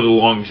 just for the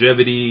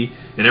longevity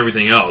and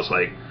everything else.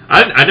 Like,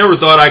 I never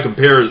thought I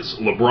compared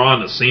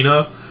LeBron to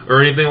Cena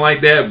or anything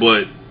like that,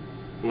 but,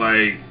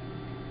 like,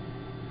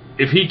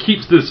 if he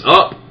keeps this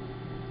up,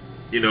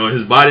 you know,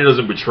 his body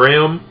doesn't betray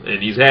him,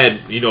 and he's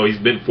had, you know, he's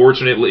been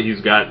fortunate,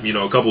 he's got, you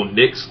know, a couple of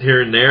nicks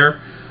here and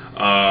there,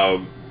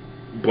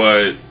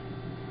 but,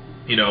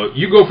 you know,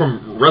 you go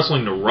from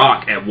wrestling The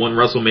Rock at one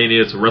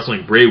WrestleMania to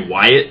wrestling Bray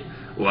Wyatt,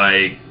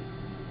 like,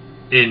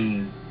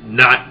 in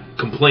not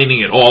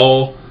complaining at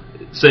all,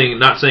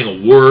 not saying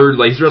a word,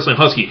 like, he's wrestling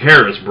Husky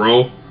Harris,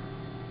 bro.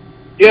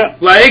 Yeah.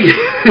 Like,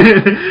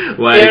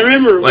 I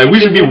remember, like, we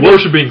should be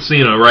worshiping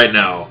Cena right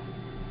now.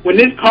 When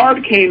this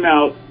card came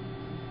out,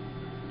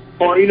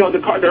 or, you know,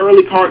 the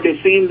early card that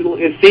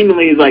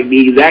seemingly is like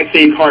the exact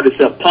same card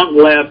except Punk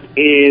left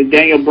and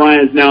Daniel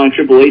Bryan's now in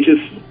Triple H's,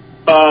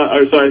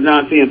 now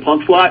in CM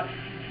Punk slot,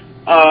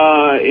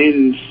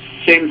 and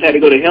Sheamus had to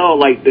go to hell.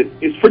 Like,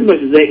 it's pretty much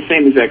the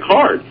same as that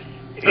card.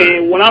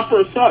 And when I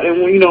first saw it,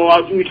 and when, you know,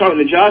 we were talking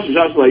to Josh, and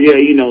Josh was like, yeah,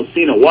 you know,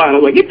 Cena Wyatt. I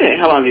was like, get the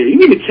hell out of here. You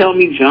mean to tell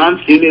me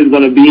John Cena is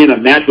going to be in a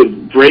match with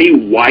Bray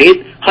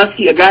Wyatt?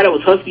 A guy that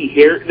was Husky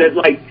hair, that,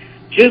 like,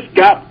 just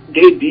got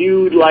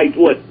debuted, like,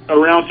 what,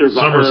 around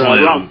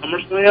SummerSlam.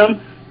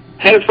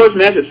 Had his first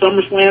match at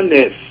SummerSlam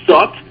that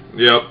sucked.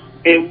 Yep.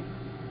 And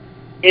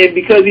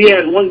because he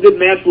has one good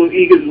match with,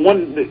 he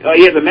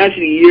has a match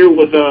of the year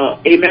with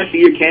a match of the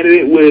year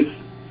candidate with,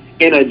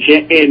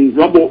 in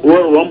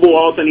Royal Rumble,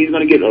 all of a sudden he's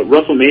going to get a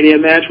WrestleMania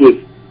match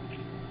with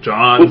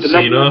John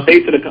Cena,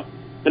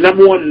 the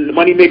number one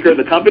moneymaker of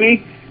the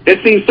company.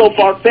 That seems so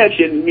far-fetched,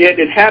 and yet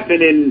it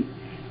happened in,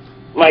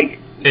 like...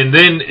 And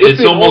then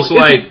it's almost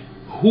like,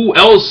 who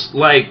else,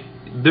 like,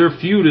 their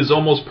feud is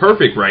almost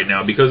perfect right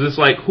now, because it's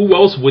like, who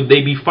else would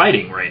they be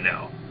fighting right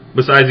now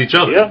besides each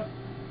other? Yeah.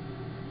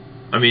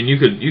 I mean, you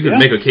could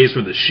make a case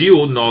for the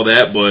Shield and all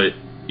that, but,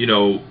 you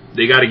know,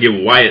 they got to give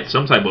Wyatt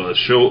some type of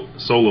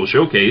solo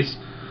showcase,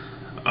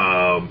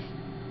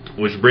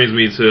 which brings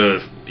me to,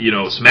 you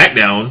know,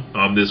 SmackDown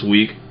this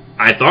week.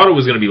 I thought it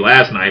was going to be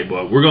last night,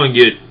 but we're going to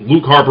get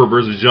Luke Harper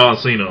versus John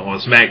Cena on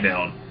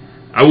SmackDown.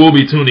 I will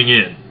be tuning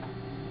in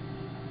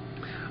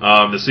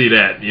to see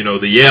that. You know,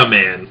 the Yeah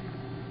Man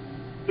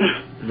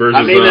versus...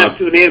 I may not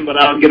tune in, but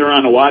I'll get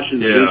around to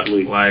watching it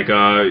eventually. Like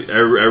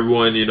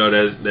everyone, you know,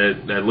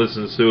 that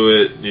listens to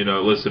it, you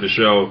know, listens to the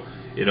show,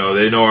 you know,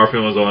 they know our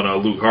feelings on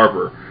Luke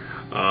Harper.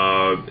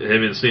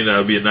 Him and Cena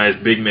would be a nice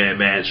big man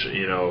match,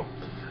 you know,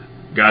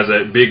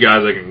 big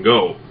guys that can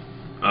go.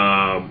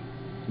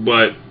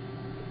 But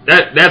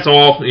that's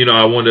all, you know,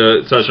 I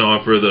wanted to touch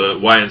on for the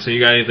Wyatt and Cena.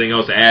 You got anything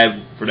else to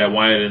add for that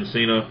Wyatt and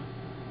Cena?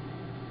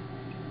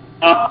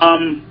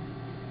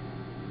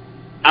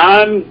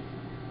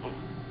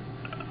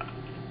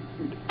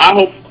 I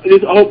hope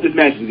this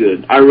match is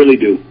good. I really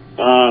do.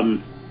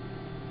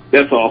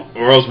 That's all.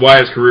 Or else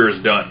Wyatt's career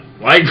is done.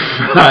 Like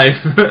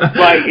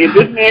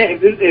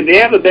if they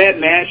have a bad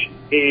match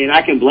and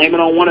I can blame it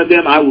on one of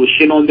them, I will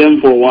shit on them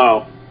for a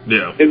while.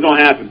 Yeah, it's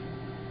gonna happen.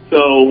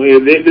 So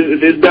if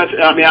it's best,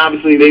 I mean,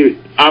 obviously they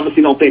don't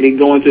think they can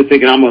go into it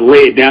thinking I'm gonna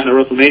lay it down at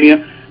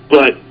WrestleMania,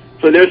 but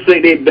for their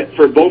sake,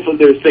 for both of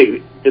their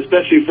sake,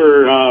 especially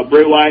for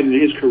Bray Wyatt and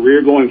his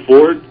career going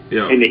forward,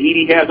 and the heat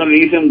he has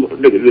underneath him,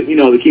 you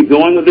know, to keep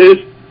going with this,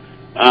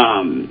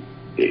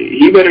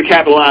 he better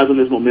capitalize on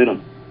this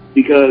momentum.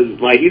 Because,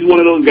 like, he's one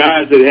of those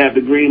guys that have the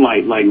green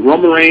light. Like,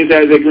 Roman Reigns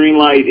has that green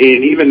light,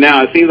 and even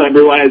now, it seems like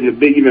Bray Wyatt has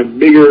even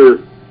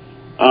bigger...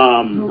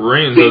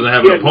 Reigns doesn't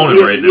have an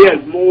opponent right now.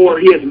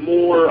 He has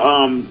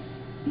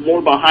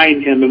more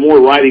behind him and more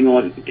riding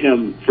on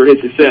him for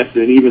his success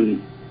than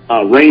even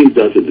Reigns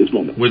does at this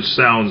moment. Which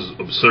sounds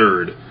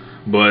absurd,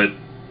 but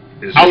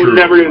it's I true.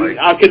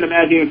 I couldn't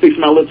imagine even fixing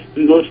my lips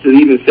to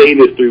even say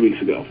this 3 weeks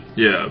ago.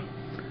 Yeah.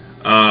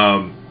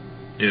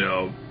 You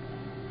know...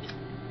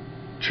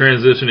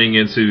 Transitioning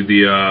into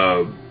the,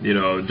 you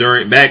know,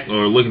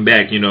 looking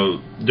back, you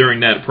know, during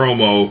that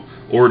promo,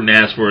 Orton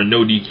asked for a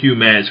no DQ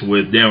match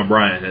with Daniel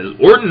Bryan. Has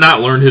Orton not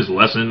learned his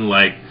lesson,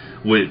 like,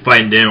 with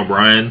fighting Daniel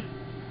Bryan?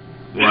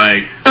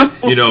 Like,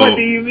 you know, what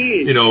do you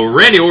mean? You know,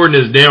 Randy Orton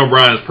is Daniel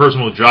Bryan's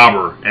personal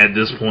jobber at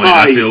this point,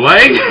 I feel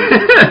like.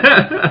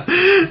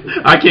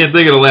 I can't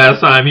think of the last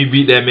time he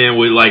beat that man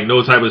with, like,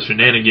 no type of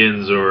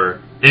shenanigans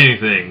or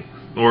anything,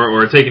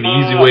 or taking the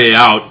easy way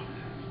out.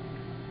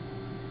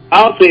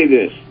 I'll say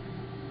this.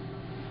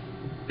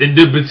 And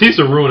did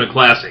Batista ruin a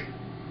classic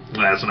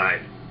last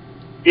night?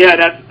 Yeah,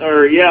 I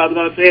was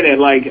gonna say that.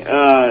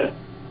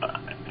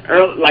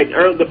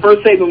 The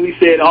first segment we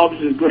said, "Oh,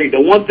 this is great." The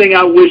one thing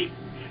I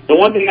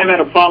had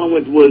a problem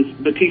with was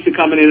Batista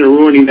coming in and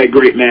ruining that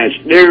great match.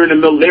 They're in the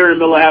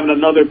middle of having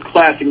another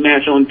classic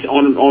match on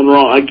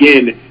Raw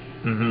again,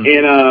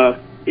 and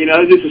you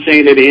know, it's just a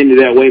shame that it ended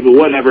that way. But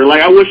whatever.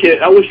 Like, I wish they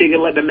could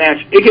let the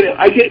match. They could have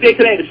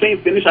had the same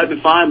finish. I'd been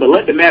fine, but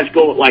let the match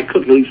go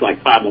cook at least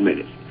 5 more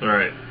minutes. All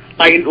right.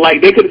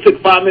 Like they could have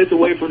took 5 minutes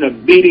away from the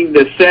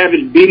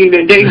Savage beating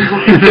the Daniel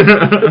Bryan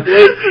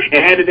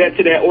and added that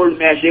to that Orton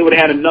match. They would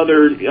have had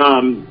another.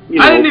 I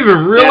didn't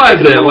even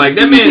realize that. Like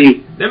that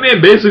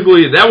man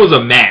basically, that was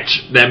a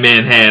match. That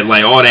man had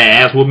like all that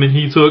ass whooping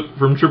he took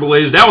from Triple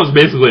H. That was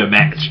basically a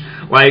match.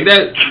 Like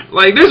that.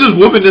 Like this is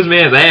whooping this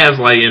man's ass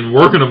like and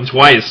working him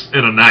twice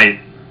in a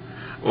night.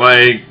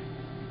 Like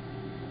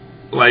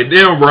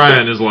Daniel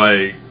Bryan is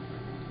like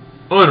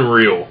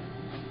unreal.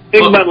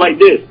 Think about it like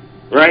this.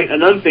 Right.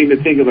 Another thing to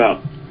think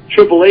about: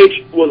 Triple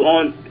H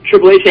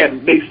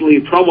had basically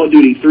promo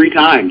duty 3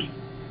 times.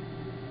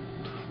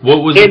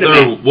 What was the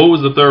third? What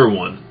was the third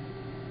one?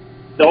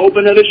 The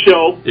open of the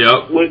show.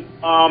 Yep. With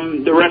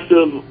the rest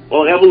of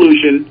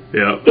Evolution.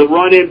 Yep. The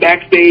run in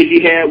backstage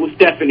he had with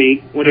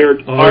Stephanie when they were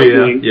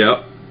arguing.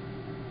 Yeah.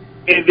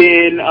 Yep. And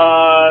then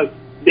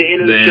the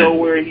end of the show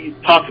where he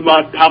talks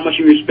about how much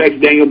he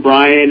respects Daniel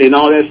Bryan and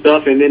all that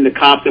stuff, and then the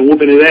cops and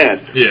whooping his ass.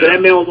 Yeah. So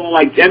that man was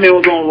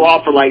on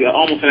Raw for like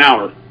almost an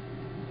hour.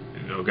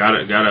 You know,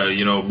 gotta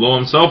blow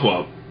himself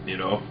up. You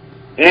know.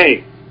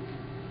 Hey,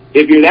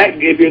 if you're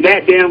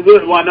that damn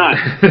good, why not?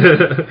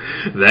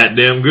 That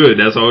damn good.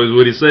 That's always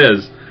what he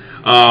says.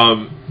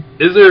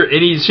 Is there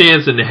any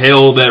chance in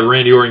hell that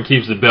Randy Orton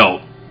keeps the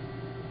belt?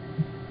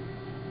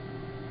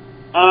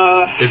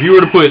 If you were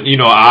to put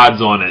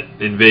odds on it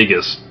in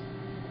Vegas.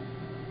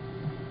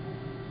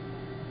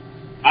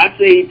 I'd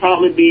say he'd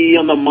probably be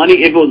on the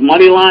money. If it was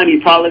money line,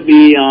 he'd probably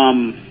be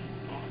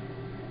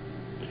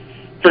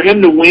for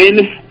him to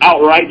win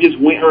outright, just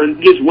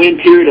win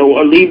period,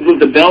 or leave with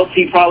the belts.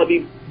 He'd probably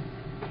be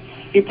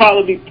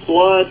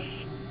plus.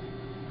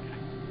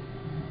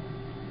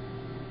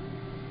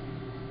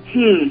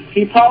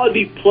 He'd probably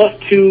be plus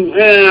 2.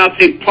 I'd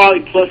say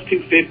probably plus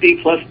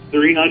 250, plus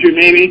 300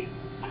 maybe.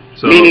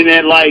 So, meaning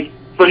that like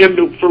for him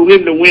to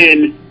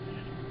win,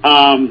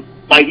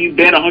 like you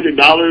bet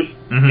 $100.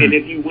 And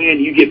if you win,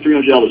 you get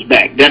 $300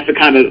 back. That's the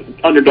kind of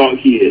underdog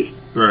he is.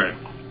 Right.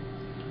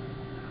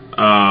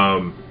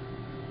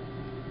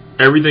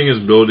 Everything is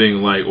building,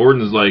 like,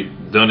 Orton's,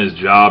 like, done his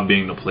job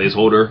being the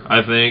placeholder,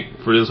 I think,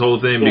 for this whole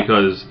thing,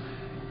 because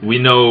we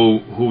know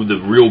who the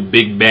real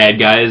big bad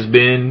guy has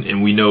been,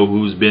 and we know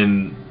who's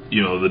been,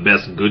 the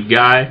best good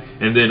guy,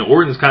 and then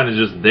Orton's kind of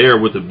just there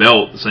with the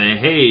belt saying,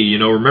 hey,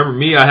 remember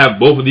me, I have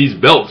both of these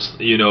belts,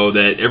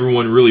 that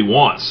everyone really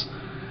wants.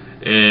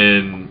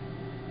 And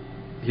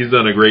he's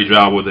done a great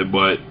job with it,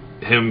 but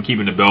him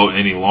keeping the belt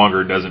any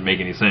longer doesn't make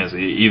any sense.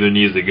 He either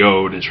needs to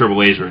go to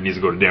Triple H or it needs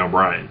to go to Daniel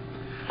Bryan.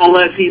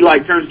 Unless he,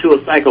 turns to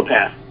a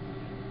psychopath.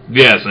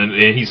 Yes, and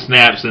he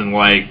snaps and,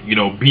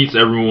 beats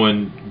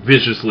everyone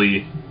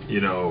viciously,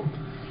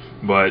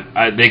 But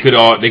they could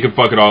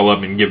fuck it all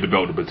up and give the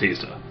belt to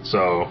Batista.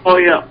 So. Oh,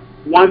 yeah.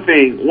 One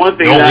thing don't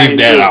leave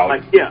that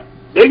out.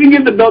 They can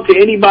give the belt to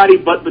anybody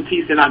but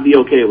Batista and I'd be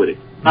okay with it.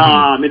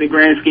 In the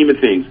grand scheme of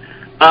things.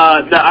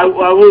 I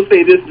will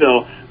say this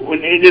though,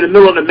 when in the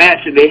middle of the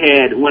match that they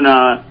had, when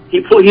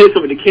he hit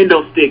something with the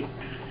kendo stick,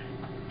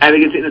 I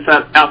think it's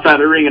outside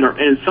the ring,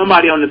 and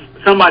somebody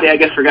I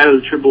guess forgot it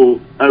was a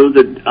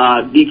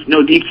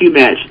DQ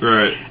match,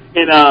 right?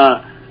 And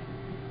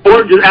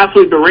Orton just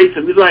absolutely berates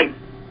him. He's like,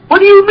 "What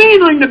do you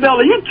mean ring the bell?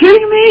 Are you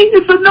kidding me?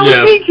 It's a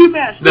DQ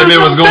match." That man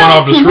was going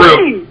off the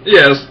script.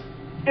 Yes.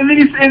 And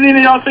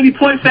then also he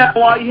points out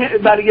while he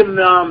about to give him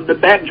the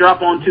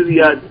backdrop onto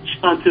the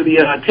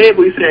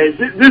table. He says,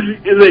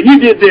 "You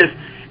did this,"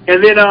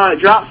 and then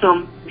drops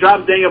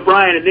Daniel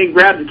Bryan, and then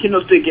grabs the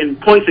kendo stick and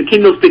points the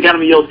kendo stick at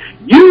him and yells,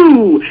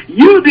 "You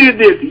did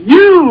this,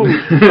 you!"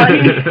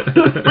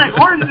 Like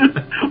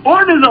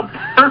Orton is a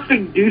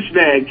perfect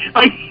douchebag.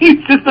 Like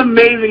he's just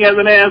amazing as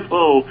an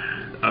asshole.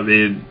 I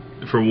mean,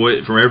 from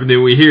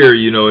everything we hear,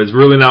 it's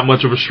really not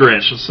much of a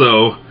stretch.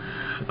 So,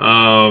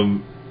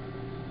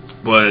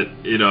 but,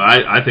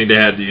 I think they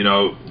had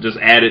to, just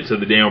add it to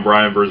the Daniel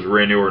Bryan versus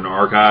Randy Orton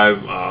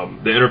archive.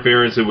 The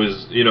interference, it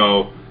was,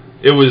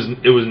 it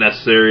was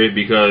necessary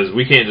because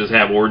we can't just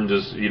have Orton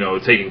just,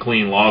 taking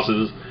clean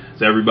losses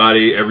to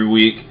everybody every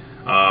week.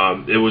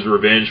 It was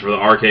revenge for the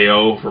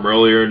RKO from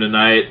earlier in the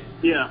night.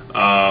 Yeah.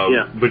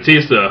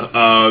 Batista,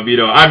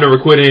 I've never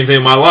quit anything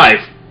in my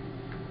life.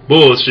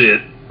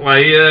 Bullshit.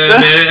 Like,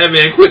 that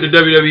man quit the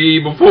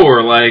WWE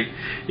before. Like,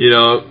 he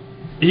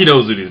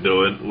knows what he's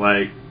doing.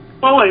 Like,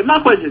 well, wait, my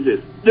question is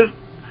this.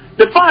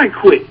 Define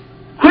quit.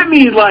 Quit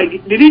means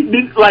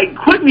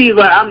quit means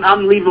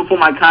I'm leaving before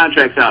my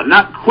contract's out.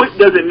 Not quit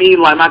doesn't mean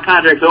like my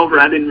contract's over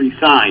and I didn't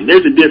resign.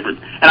 There's a difference.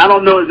 And I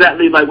don't know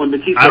exactly like when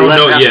Batista left. I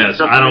don't know,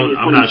 yes.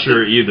 I'm not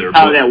sure either.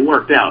 How that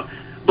worked out.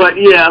 But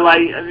yeah,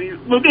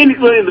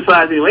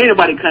 besides anyway, ain't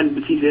nobody cutting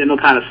Batista in no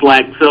kind of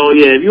slack. So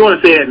yeah, if you want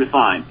to say that, then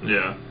fine.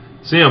 Yeah.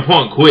 CM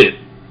Punk quit.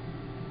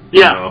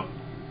 Yeah.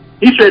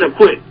 He straight up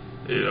quit.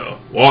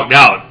 Walked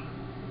out.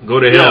 Go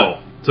to hell.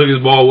 Took his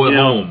ball, went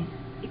home.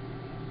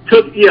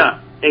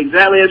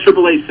 Exactly as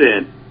Triple H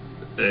said.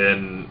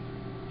 And,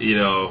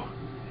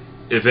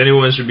 if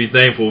anyone should be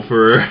thankful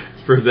for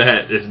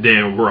that, it's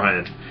Daniel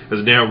Bryan.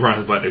 Because Daniel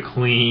Bryan's about to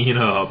clean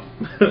up.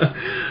 Punk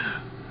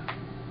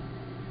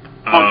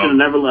should have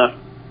never left.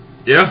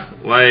 Yeah,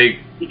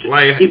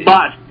 he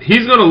botched.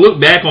 He's gonna look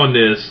back on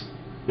this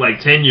like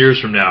 10 years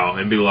from now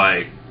and be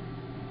like,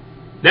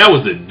 that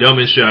was the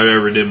dumbest shit I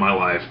ever did in my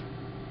life.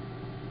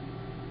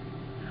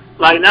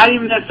 Like, not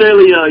even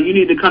necessarily you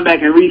need to come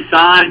back and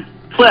re-sign.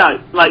 Just play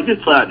out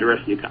the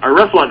rest of your or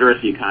wrestle out the rest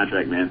of your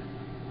contract, man.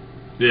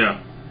 Yeah.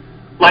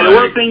 Like, the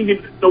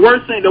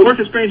worst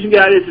experience you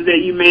got is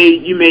that you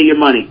made your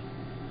money.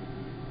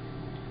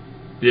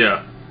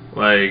 Yeah,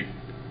 like,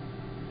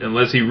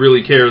 unless he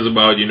really cares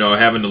about,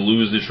 having to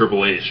lose to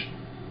Triple H,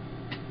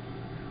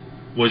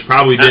 which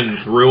probably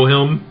didn't thrill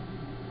him,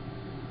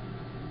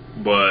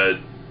 but,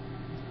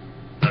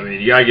 I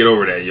mean, you gotta get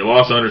over that. You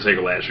lost to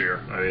Undertaker last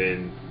year. I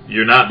mean,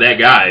 you're not that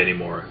guy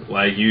anymore.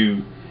 Like,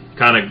 you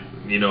kind of,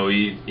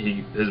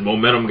 his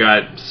momentum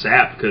got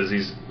sapped because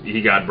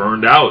he got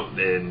burned out,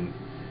 and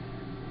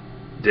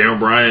Daniel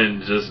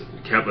Bryan just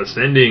kept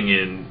ascending,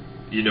 and,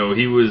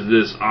 he was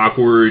this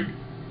awkward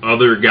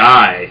other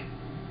guy,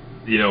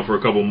 for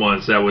a couple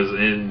months that was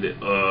in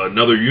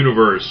another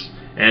universe,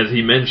 as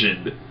he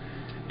mentioned,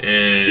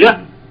 and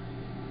yeah.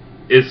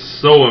 It's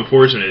so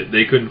unfortunate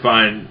they couldn't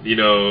find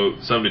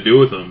something to do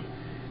with him.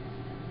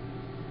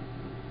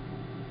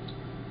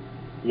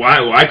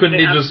 Why couldn't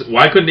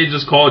they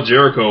just call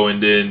Jericho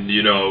and then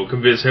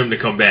convince him to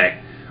come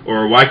back?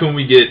 Or why couldn't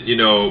we get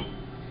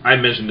I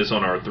mentioned this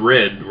on our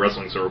thread,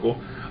 Wrestling Circle.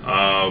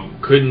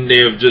 Couldn't they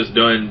have just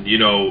done,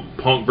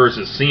 Punk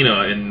versus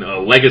Cena in a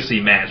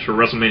legacy match for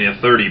WrestleMania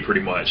 30,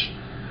 pretty much?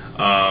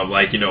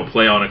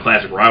 Play on a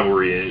classic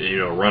rivalry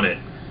and, run it.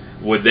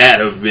 Would that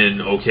have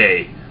been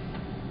okay?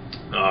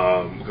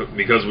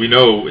 Because we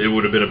know it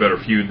would have been a better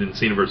feud than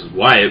Cena versus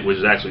Wyatt,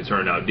 which actually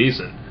turned out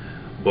decent.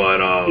 But,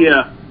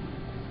 yeah.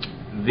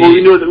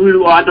 I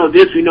know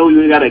this. We know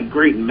we got a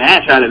great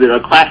match out of it, a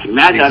classic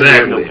match out of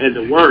it at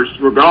the worst,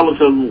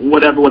 regardless of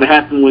whatever would have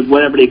happened with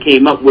whatever they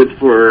came up with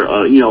for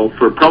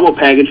for promo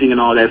packaging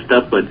and all that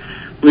stuff. But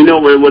we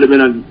know where it would have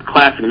been a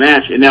classic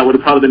match, and that would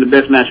have probably been the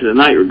best match of the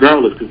night,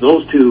 regardless, because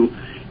those two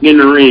get in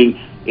the ring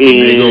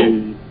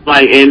and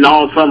and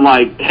all of a sudden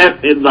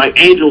it's like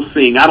angels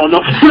sing. I don't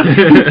know,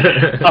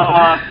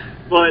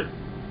 but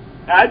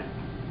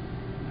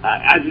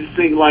I just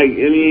think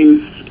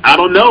I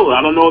don't know.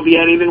 I don't know if he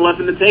had anything left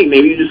in the tank.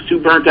 Maybe he's just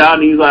too burnt out,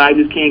 and he's like, I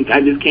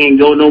just can't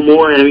go no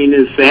more. I mean,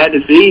 it's sad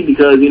to see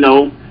because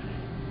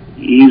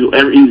he's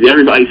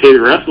everybody's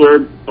favorite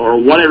wrestler, or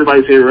one of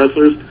everybody's favorite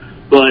wrestlers.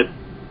 But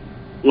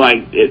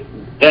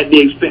at the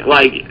expense,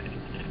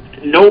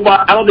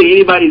 nobody. I don't think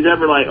anybody's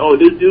ever oh,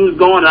 this dude's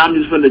going, and I'm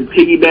just going to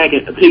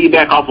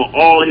piggyback off of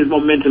all of his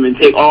momentum and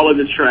take all of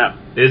his trap.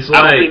 I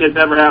don't think it's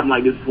ever happened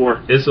like this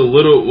before. It's a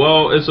little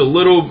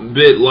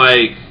bit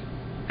like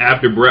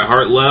after Bret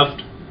Hart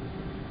left.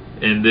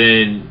 And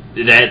then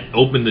that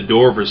opened the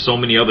door for so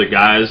many other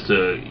guys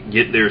to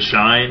get their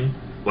shine,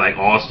 like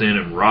Austin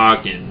and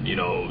Rock and,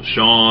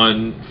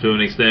 Shawn to an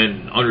extent,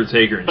 and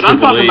Undertaker and Triple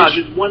H. But I'm talking about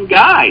just one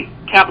guy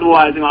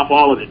capitalizing off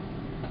all of it.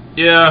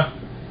 Yeah.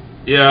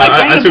 Yeah,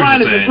 I see what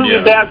you're saying.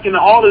 Yeah. Bask in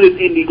all of this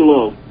indie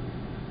glow.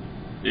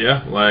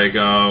 Yeah,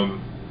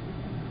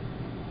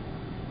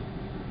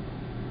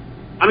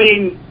 I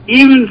mean,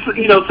 even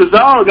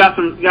Cesaro got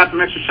some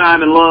extra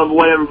shine and love, or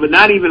whatever, but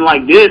not even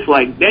like this.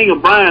 Like Daniel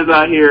Bryan's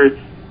out here,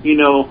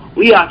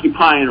 we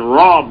occupying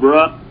Raw,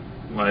 bruh.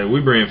 Like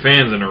we bring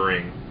fans in the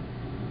ring.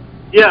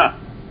 Yeah,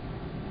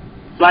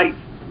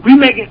 we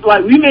making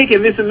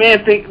Vince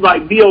McMahon think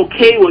be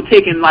okay with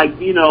taking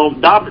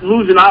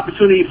losing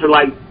opportunity for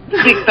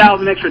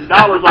 $6,000 extra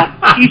off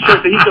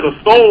T-shirts that he could have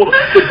sold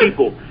to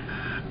people.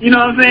 You know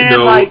what I'm saying?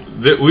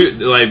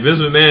 Vince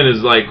McMahon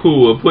is cool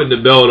with putting the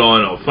belt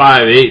on a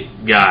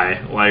 5'8" guy.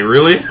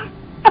 Really?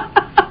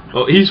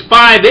 Oh, he's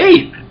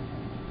 5'8".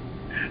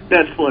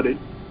 That's funny.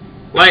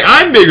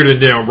 I'm bigger than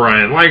Daniel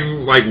Bryan.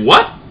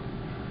 What?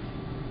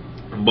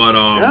 But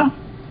yeah.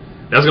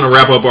 That's gonna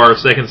wrap up our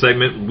second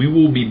segment. We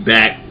will be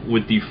back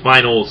with the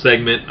final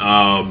segment.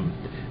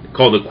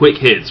 Called the quick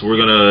hits. We're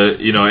gonna,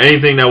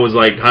 anything that was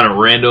kind of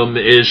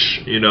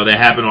random-ish, that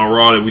happened on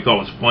Raw that we thought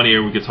was funny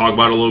or we could talk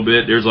about a little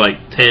bit. There's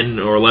 10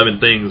 or 11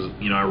 things,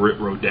 I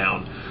wrote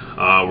down.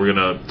 We're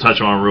gonna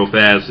touch on real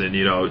fast and,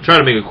 try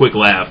to make a quick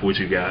laugh with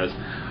you guys.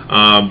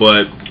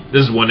 But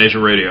this is One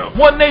Nation Radio.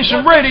 One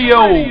Nation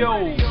Radio!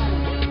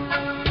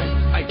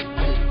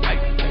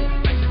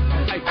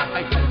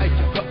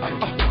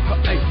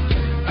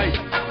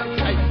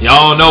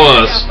 Y'all know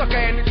us.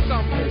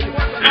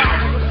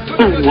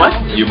 What?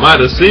 You might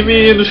have seen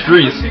me in the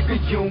streets.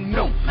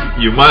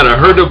 You might have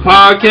heard the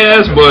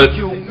podcast, but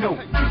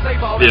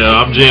yeah,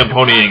 I'm jam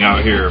ponying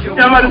out here. I'm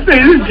about to say,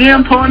 this is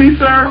jam pony,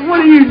 sir. What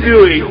are you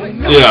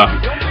doing?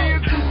 Yeah.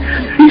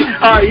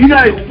 Alright, you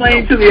gotta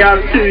explain to the out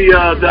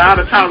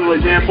of town what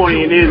jam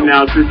ponying is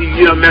now, since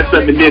you done messed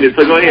up and did it.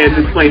 So go ahead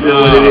and explain to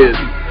them what it is.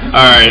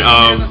 Alright,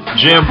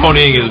 jam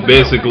ponying is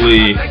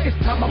basically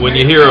when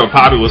you hear a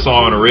popular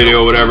song on the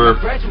radio or whatever,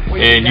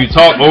 and you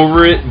talk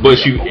over it,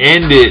 but you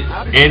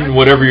end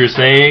whatever you're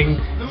saying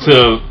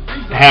to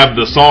have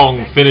the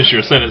song finish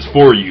your sentence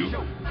for you.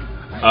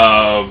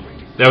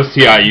 That was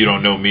T.I. You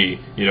Don't Know Me,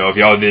 if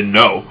y'all didn't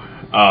know.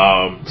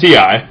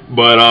 T.I.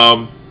 But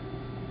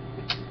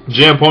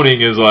jam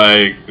ponying is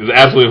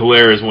absolutely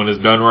hilarious when it's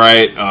done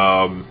right.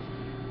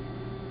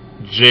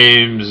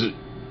 James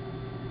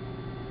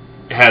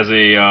has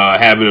a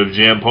habit of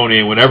jam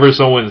ponying whenever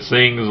someone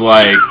sings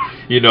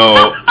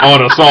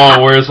on a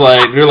song where it's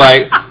like they're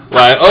like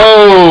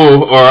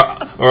oh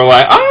or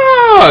like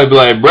ah,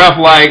 like breath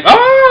like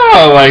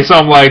ah, like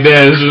something like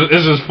that.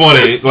 It's just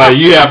funny. Like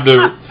you have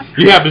to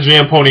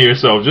jam pony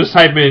yourself. Just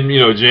type in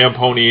jam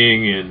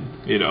ponying and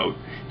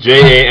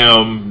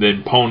JAM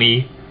then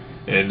pony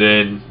and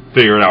then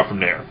figure it out from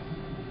there.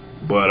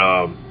 But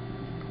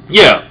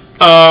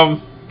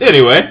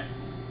anyway,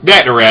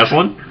 back to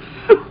wrestling.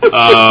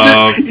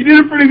 You did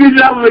a pretty good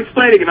job of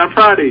explaining it. I'm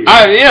proud of you.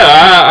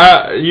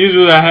 I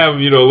usually I have a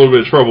little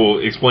bit of trouble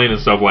explaining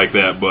stuff like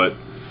that, but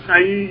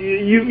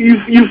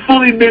you've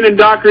fully been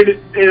indoctrinated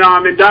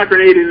into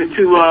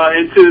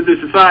the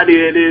society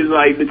that is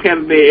like the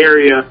Tampa Bay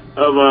area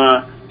of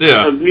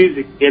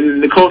music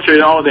and the culture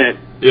and all that.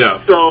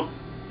 Yeah. So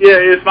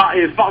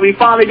we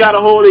finally got a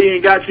hold of you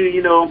and got you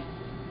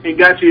and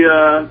got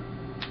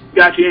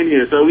you in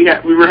here. So we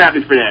were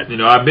happy for that.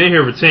 I've been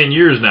here for 10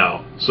 years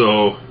now,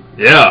 so.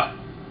 Yeah.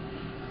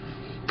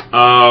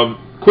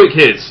 Quick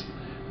hits.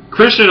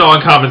 Christian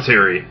on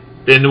commentary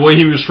and the way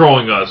he was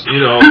trolling us.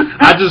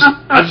 I just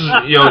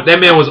that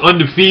man was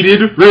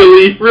undefeated.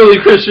 Really, really,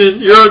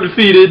 Christian, you're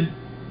undefeated.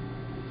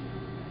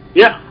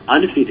 Yeah,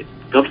 undefeated.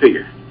 Go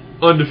figure.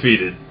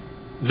 Undefeated.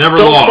 Never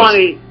lost.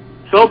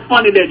 So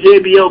funny that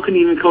JBL couldn't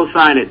even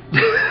co-sign it.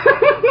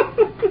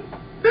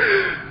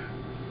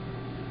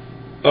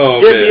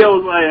 Oh, JBL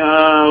was like,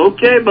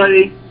 okay,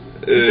 buddy.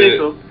 You think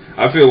so?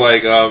 I feel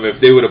like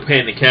if they would have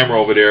panned the camera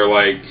over there,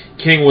 like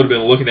King would have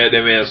been looking at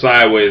that man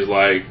sideways,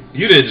 like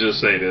you didn't just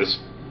say this.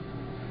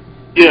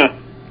 Yeah,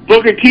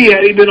 Booker T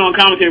had he been on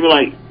commentary,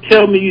 like,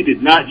 tell me you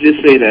did not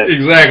just say that.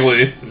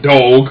 Exactly,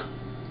 dog.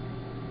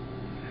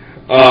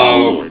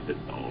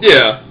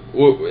 Yeah,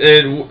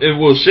 and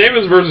will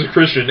Sheamus versus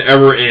Christian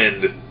ever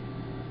end?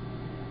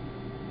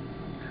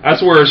 I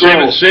swear,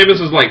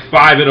 Sheamus is like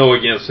 5-0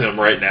 against him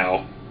right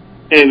now.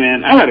 Hey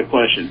man, I got a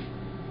question.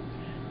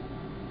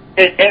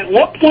 At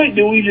what point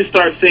do we just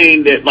start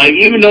saying that, like,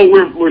 even though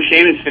we're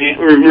Sheamus fans,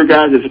 we're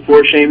guys that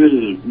support Sheamus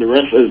as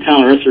the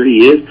talent wrestler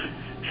he is,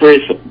 for his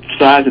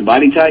size and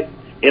body type,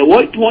 at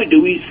what point do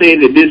we say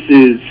that this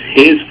is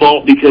his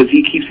fault because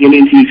he keeps getting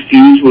into these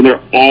feuds where they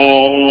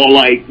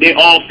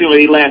all feel like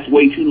they last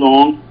way too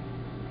long?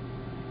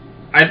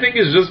 I think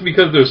it's just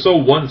because they're so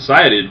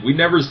one-sided. We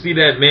never see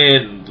that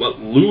man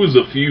lose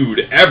a feud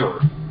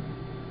ever.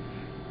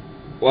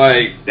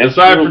 Like,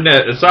 aside from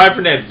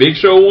that Big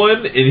Show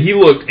one, and he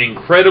looked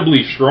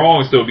incredibly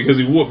strong still because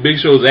he whooped Big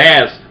Show's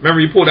ass.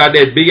 Remember he pulled out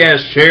that big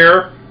ass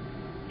chair?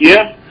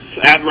 Yeah,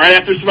 right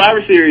after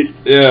Survivor Series.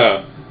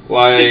 Yeah,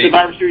 like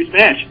Survivor Series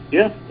match.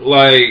 Yeah,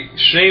 like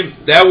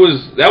that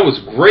was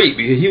great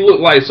because he looked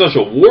like such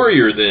a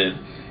warrior then,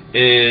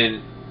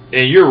 and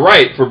you're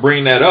right for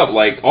bringing that up.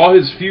 Like all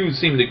his feuds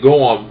seem to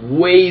go on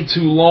way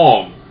too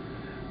long.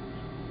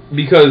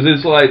 Because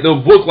it's like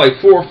they'll book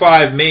like 4 or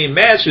 5 main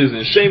matches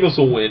and Sheamus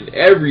will win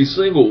every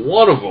single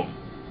one of them.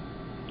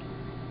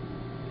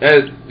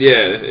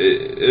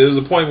 There's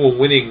a point when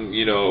winning,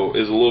 is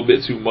a little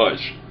bit too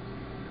much.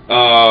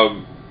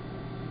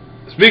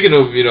 Speaking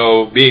of,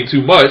 being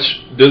too much,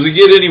 does it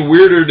get any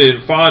weirder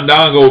than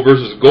Fandango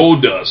versus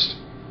Goldust?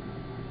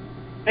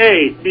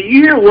 Hey, did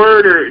you hear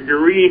word or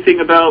read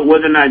anything about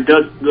whether or not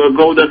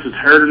Goldust is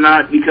hurt or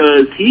not?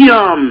 Because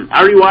I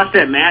already watched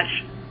that match.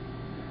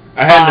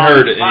 I hadn't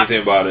heard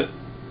anything about it.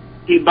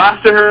 He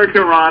boxed a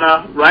Hurricane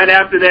Rana. Right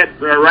after that,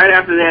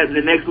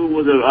 the next move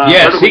was a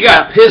yes. He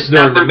got pissed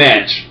during the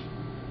match.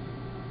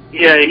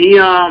 Yeah,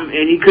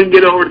 and he couldn't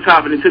get over the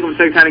top, and it took him a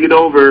second time to get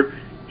over.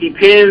 He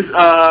pins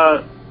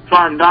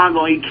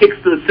Fandango. And he kicks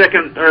the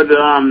second or the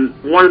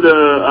one of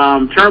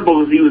the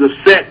turnbuckles. He was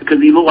upset because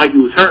he looked like he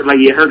was hurt, like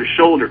he had hurt his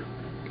shoulder.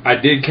 I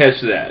did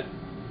catch that.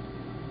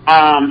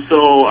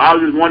 So I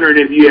was just wondering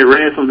if you had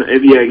read something,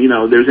 if you had,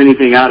 there's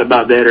anything out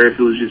about that, or if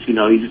it was just, he's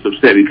just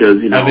upset because,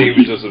 I think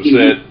he was just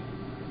upset.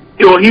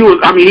 He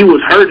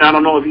was hurt, and I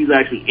don't know if he's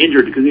actually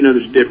injured because,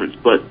 there's a difference,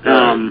 but,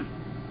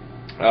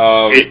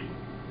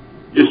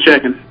 just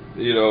checking.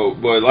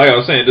 But like I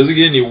was saying, does it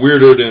get any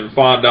weirder than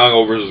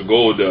Fandango versus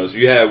Goldust?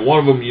 You had one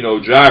of them,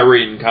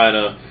 gyrating kind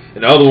of,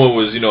 and the other one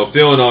was,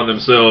 feeling on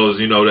themselves,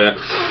 that...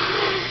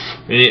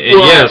 And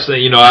yes,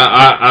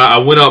 I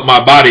went up my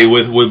body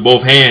with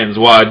both hands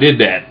while I did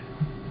that.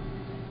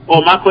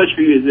 Well, my question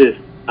for you is this.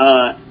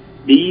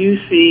 Do you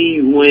see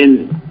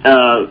when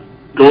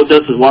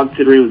Goldust was walking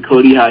to the ring with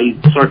Cody, how he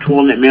started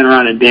twirling that man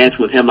around and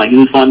dancing with him like he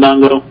was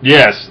Fandango?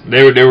 Yes,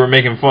 they were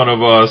making fun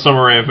of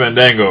Summer Rae and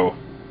Fandango.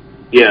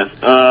 Yes.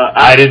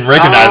 I didn't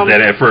recognize that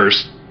at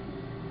first.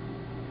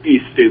 You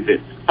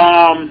stupid.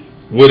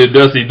 What did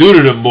Dusty do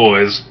to them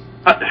boys?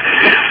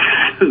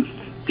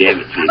 Damn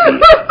it,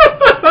 JD.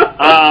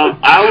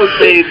 I would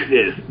say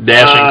this.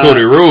 Dashing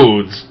Cody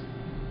Rhodes.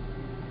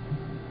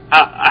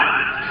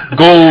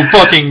 Gold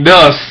fucking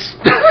dust.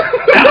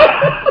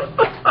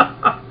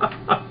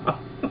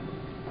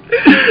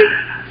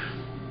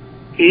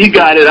 You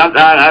got it.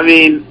 I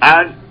mean,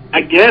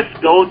 I guess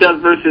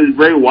Goldust versus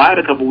Bray Wyatt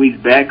a couple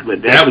weeks back,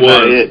 but that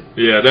was it.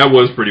 Yeah, that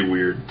was pretty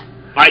weird.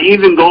 Like,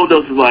 even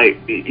Goldust was like,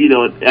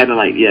 acting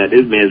like, yeah,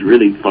 this man's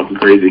really fucking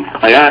crazy.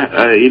 Like,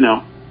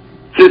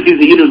 since he's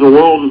the eater of the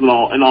world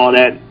and all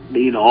that,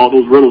 all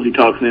those riddles he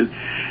talks in.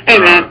 Hey,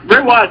 man,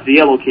 Bray Wyatt's the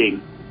Yellow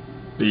King.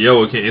 The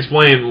Yellow King.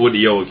 Explain what the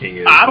Yellow King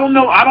is. I don't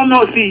know.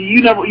 See,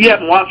 you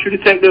haven't watched True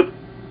Detective,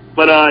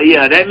 but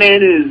yeah, that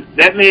man's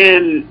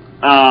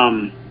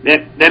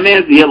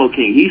the Yellow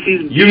King. He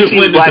sees. You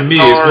explained it to me.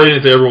 Explain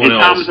it to everyone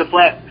else. Time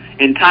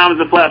is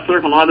a flat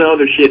circle and all the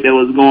other shit that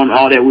was going,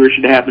 all that weird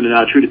shit that happened in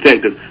True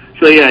Detective.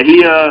 So yeah,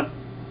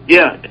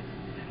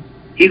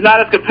 he's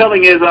not as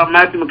compelling as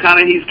Matthew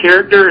McConaughey's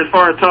character as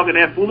far as talking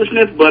that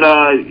foolishness, but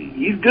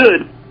he's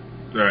good.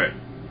 Right.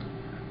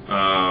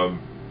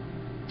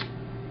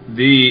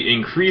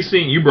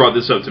 You brought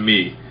this up to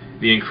me,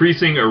 the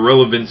increasing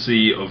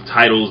irrelevancy of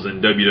titles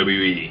in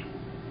WWE.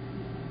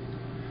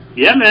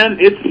 Yeah, man,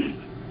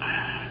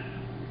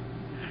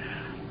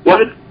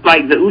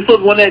 like the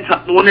Usos won their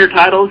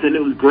titles, and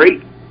it was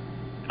great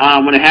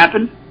when it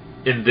happened.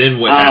 And then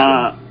what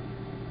happened?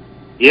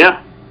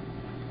 Yeah.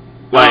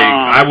 Like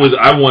I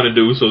wanted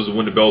the Usos to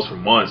win the belts for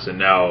months, and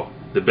now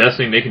the best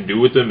thing they can do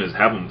with them is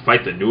have them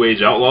fight the New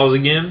Age Outlaws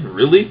again.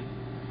 Really?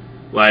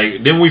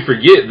 Like, then we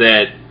forget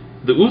that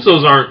the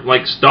Usos aren't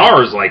like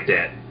stars like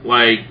that.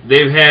 Like,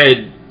 they've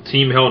had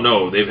Team Hell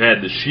No, they've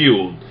had the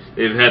Shield,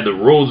 they've had the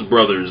Rhodes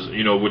Brothers,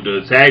 with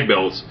the tag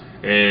belts,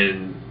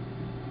 and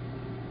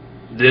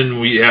then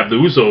we have the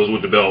Usos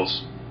with the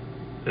belts,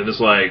 and it's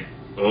like,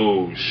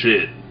 oh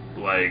shit,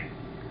 like,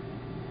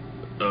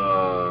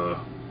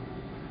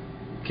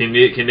 can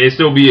they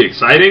still be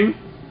exciting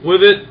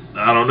with it?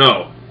 I don't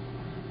know.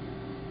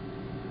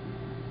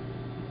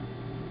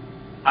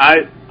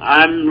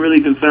 I'm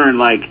really concerned.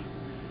 Like,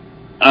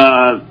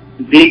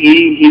 Big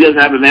E, he doesn't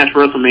have a match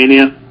for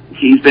WrestleMania.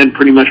 He's been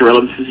pretty much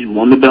irrelevant since he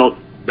won the belt.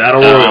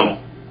 Battle Royal.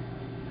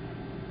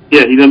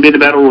 Yeah, he's gonna be in the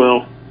Battle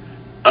Royal.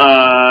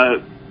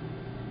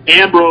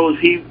 Ambrose,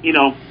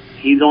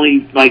 he's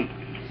only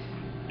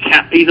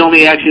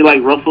actually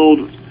like wrestled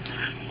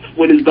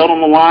with his belt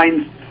on the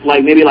line,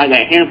 like maybe like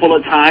a handful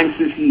of times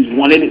since he's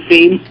won it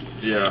seems.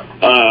 Yeah.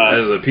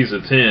 As a piece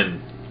of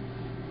tin.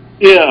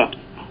 Yeah.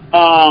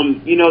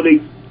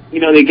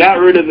 They got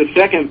rid of the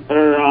second,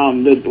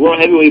 the World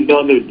Heavyweight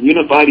belt, they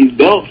unified these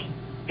belts,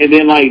 and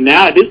then like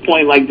now at this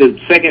point, like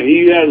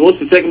what's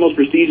the second most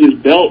prestigious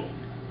belt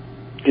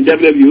in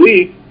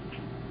WWE?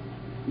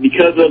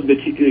 Because of the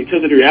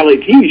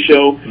reality TV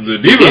show, the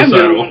Divas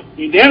title.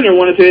 You damn near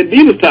want to say the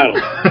Divas title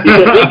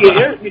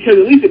because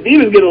at least the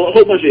Divas get a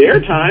whole bunch of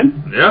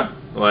airtime. Yeah,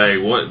 like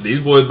what?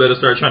 These boys better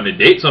start trying to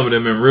date some of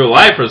them in real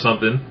life or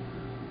something.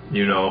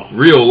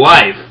 Real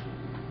life.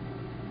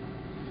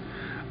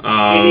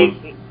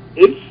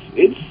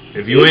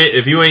 If you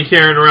ain't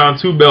carrying around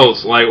two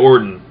belts like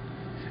Orton,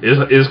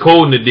 it's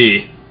cold in the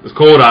D. It's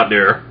cold out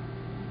there.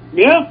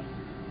 Yeah.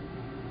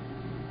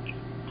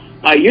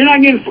 You're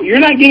not getting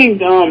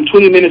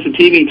 20 minutes of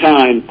TV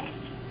time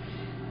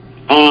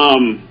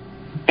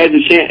as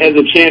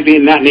a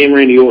champion not named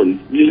Randy Orton.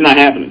 It's just not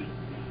happening.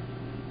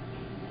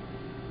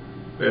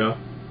 Yeah.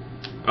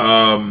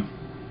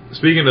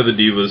 Speaking of the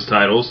Divas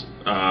titles,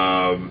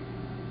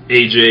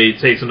 AJ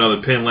takes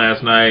another pin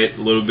last night.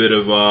 A little bit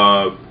of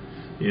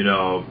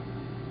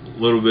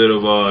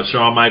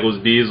Shawn Michaels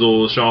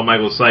Diesel, Shawn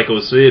Michaels Psycho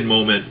Sid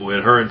moment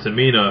with her and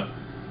Tamina.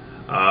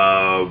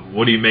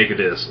 What do you make of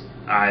this?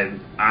 I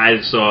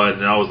saw it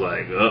and I was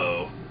like,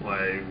 uh-oh.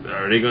 Like,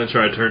 are they going to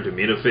try to turn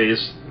Tamina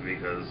face?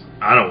 Because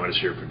I don't want to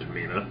cheer for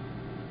Tamina.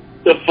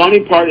 The funny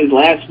part is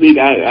last week you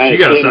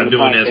got to stop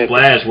doing that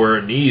splash where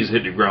her knees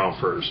hit the ground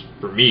first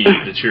for me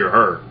to cheer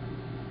her.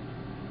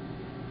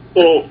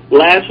 Well,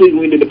 last week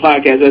when we did the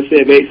podcast, I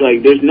said basically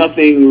like, there's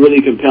nothing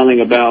really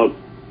compelling about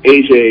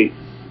AJ.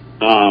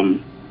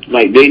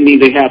 Like they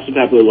need to have some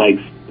type of like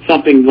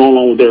something going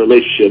on with their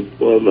relationship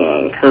of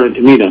her and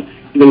Tamina.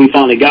 And then we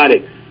finally got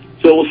it.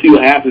 So we'll see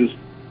what happens.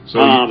 So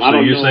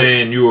you're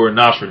saying you were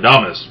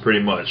Nostradamus,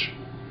 pretty much?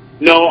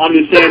 No, I'm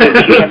just saying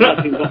that she had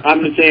nothing.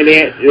 I'm just saying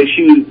that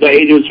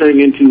AJ was turning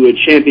into a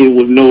champion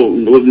with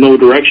no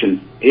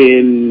direction,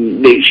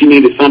 and she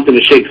needed something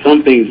to shake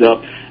some things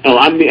up.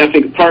 I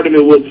think part of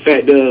it was the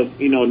fact of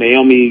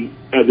Naomi,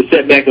 the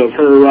setback of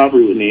her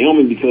robbery with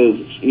Naomi because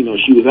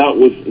she was out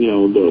with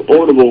the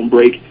order bone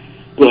break,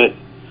 but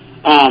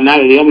now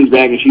that Naomi's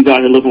back and she's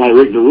out here looking like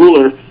Rick the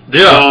Ruler.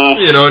 Yeah,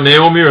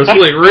 Naomi or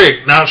Slick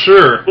Rick, not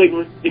sure. Slick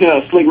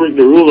Rick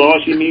the Ruler. All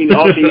she needs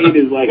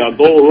is like a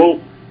gold rope.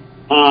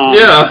 An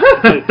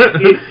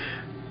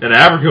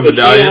African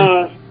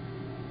medallion.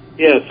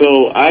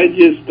 So I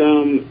just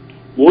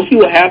we'll see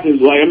what happens.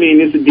 Like, I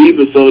mean, it's a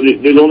diva, so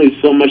there's only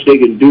so much they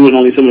can do and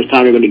only so much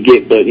time they're going to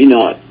get. But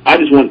I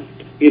just want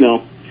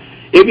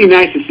it'd be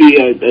nice to see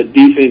a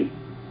decent.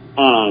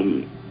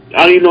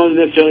 I don't even know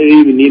necessarily they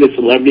even need a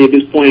celebrity at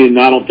this point, and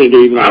I don't think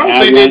they're even. I don't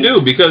think they do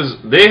because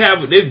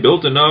they've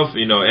built enough,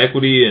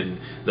 equity and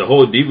the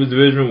whole Divas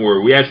division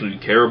where we actually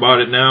care about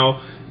it now.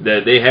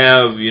 That they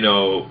have,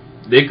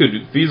 they could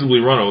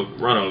feasibly run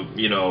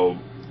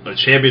a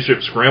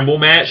championship scramble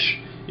match.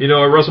 At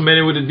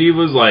WrestleMania with the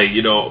Divas,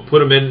 put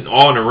them in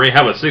all in the ring,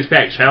 have a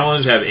 6-pack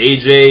challenge, have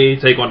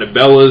AJ take on the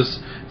Bellas,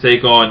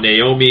 take on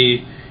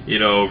Naomi,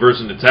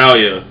 versus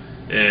Natalya,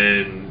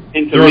 and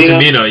throw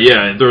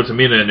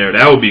Tamina in there.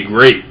 That would be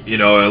great,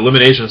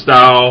 elimination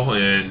style,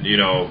 and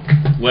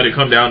let it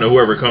come down to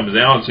whoever it comes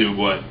down to.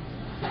 But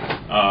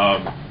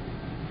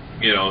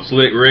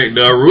Slick Rick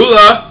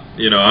Darula,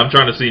 I'm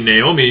trying to see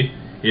Naomi,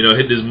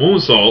 hit this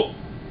moonsault,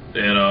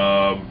 and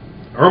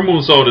her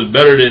moonsault is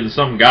better than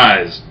some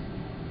guys.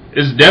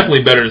 It's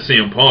definitely better than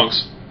CM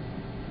Punk's.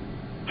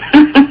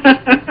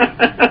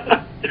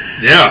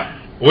 Yeah,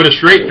 with a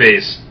straight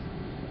face.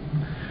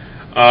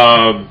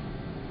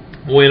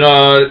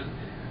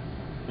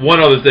 One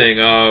other thing,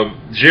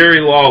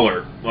 Jerry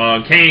Lawler,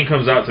 Kane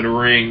comes out to the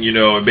ring,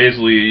 and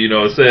basically,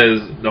 it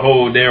says the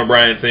whole Daniel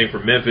Bryan thing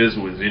from Memphis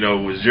was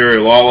Jerry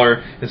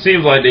Lawler. It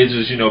seems like they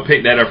just,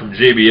 picked that up from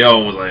JBL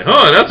and was like,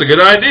 that's a good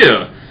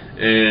idea,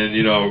 and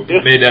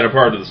made that a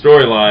part of the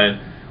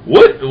storyline.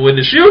 When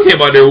the Shield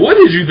came out there, what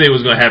did you think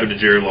was going to happen to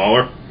Jerry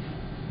Lawler?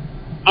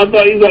 I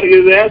thought he was going to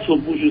get his ass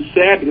whooped, which was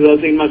sad because I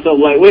was thinking to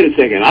myself, wait a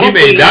second. He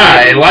may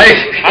die.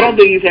 I don't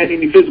think he's had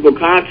any physical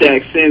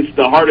contact since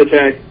the heart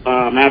attack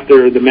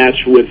after the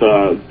match with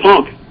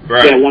Punk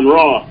that won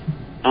Raw.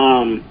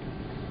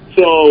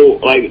 So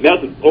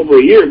that was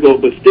over a year ago,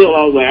 but still,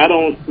 I was like, I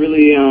don't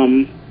really.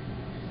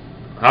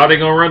 How are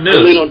they going to run this?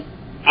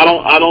 I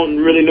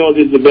don't really know if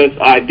it's the best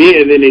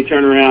idea. And then they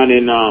turn around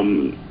and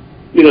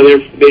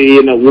they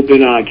end up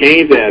whooping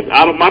Kane's ass.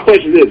 My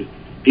question is this.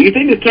 Do you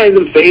think this turns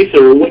him face,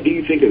 or what do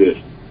you think of this?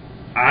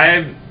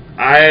 I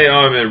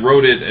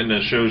wrote it in the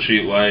show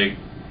sheet,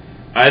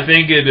 I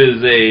think it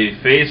is a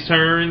face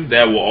turn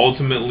that will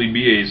ultimately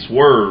be a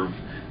swerve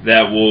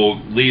that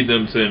will lead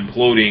them to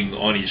imploding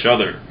on each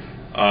other.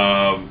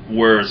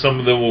 Where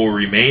some of them will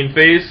remain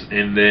face,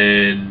 and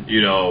then,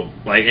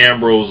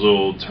 Ambrose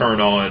will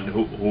turn on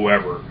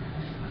whoever.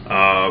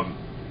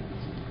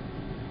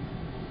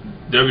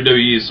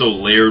 WWE is so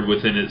layered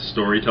within its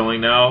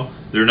storytelling now.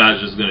 They're not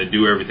just going to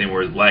do everything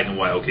where it's black and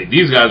white. Okay,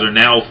 these guys are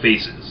now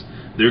faces.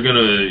 They're going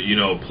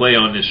to, play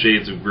on the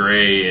shades of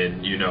gray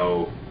and,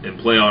 and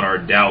play on our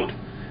doubt,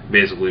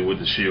 basically, with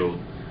the Shield.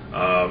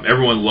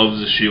 Everyone loves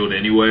the Shield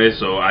anyway,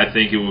 so I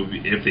think it would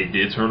be, if they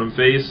did turn them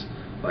face,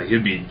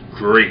 it'd be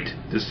great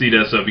to see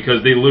that stuff,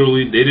 because they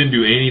didn't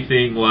do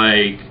anything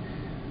like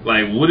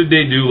what did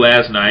they do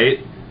last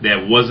night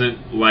that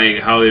wasn't like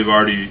how they've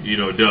already,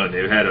 done.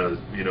 They've had a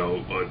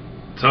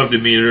tough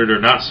demeanor.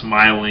 They're not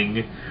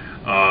smiling.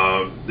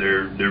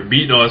 They're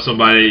beating on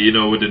somebody,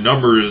 with the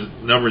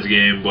numbers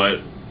game,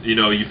 but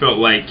you felt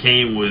like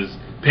Kane was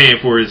paying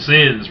for his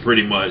sins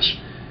pretty much.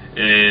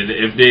 And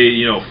if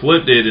they,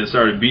 flipped it and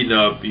started beating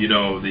up,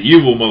 the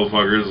evil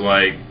motherfuckers,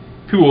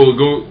 people will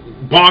go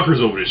bonkers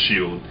over the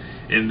Shield.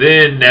 And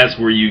then that's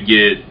where you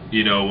get,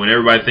 when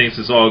everybody thinks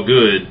it's all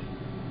good,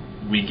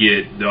 we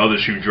get the other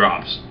shoe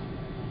drops.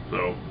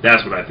 So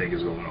that's what I think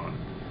is going on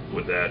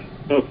with that.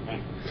 Okay.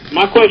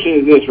 My question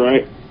is this,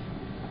 right?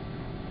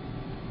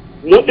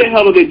 What the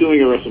hell are they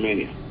doing at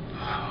WrestleMania?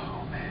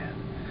 Oh man.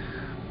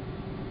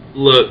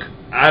 Look,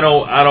 I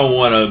don't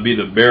want to be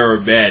the bearer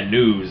of bad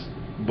news,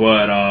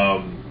 but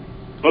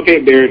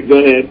okay, Barrett, go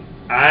ahead.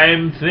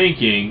 I'm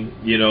thinking,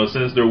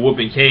 since they're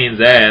whooping Kane's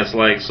ass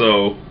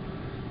so,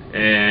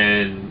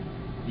 and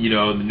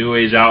the New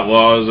Age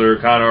Outlaws are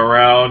kind of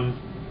around,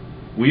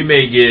 we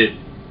may get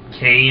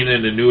Kane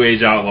and the New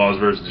Age Outlaws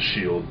versus the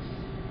Shield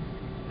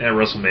at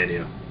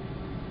WrestleMania.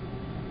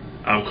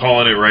 I'm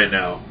calling it right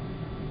now.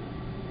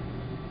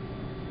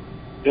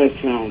 That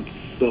sounds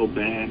so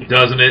bad.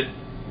 Doesn't it?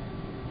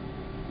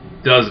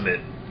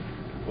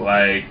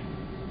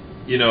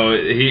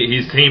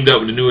 He's teamed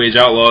up with the New Age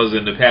Outlaws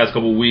in the past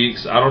couple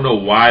weeks. I don't know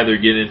why they're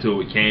getting into it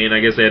with Kane.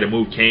 I guess they had to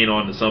move Kane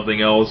on to something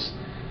else.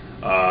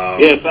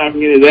 Yes, I can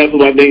get exactly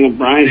like Daniel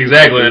Bryan.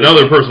 Exactly,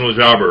 another personal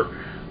jobber.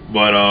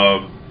 But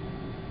I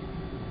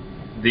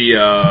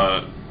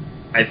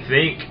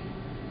think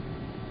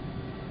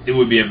it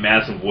would be a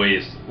massive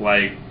waste.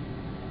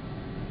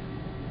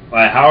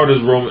 How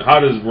does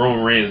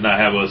Roman Reigns not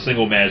have a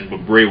single match,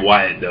 but Bray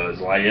Wyatt does?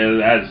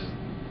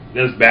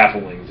 That's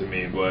baffling to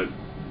me. But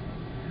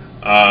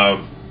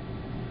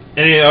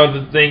any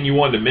other thing you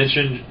wanted to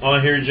mention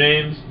on here,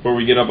 James, before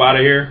we get up out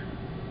of here?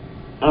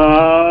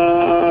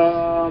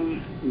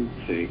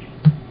 Let's see.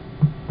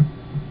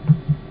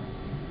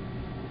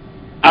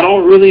 I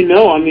don't really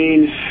know. I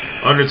mean,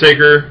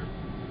 Undertaker,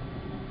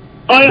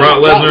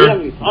 Brock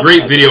Lesnar,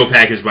 great video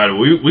package, by the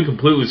way. We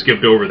completely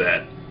skipped over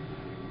that.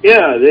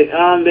 Yeah, they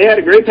had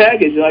a great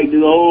package, the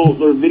whole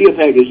video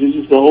package. It's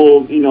just the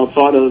whole,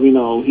 thought of,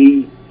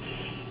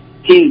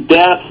 he's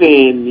deaf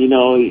and,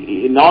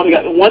 and all the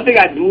guys. One thing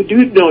I do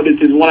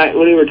notice is when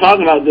they were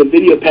talking about the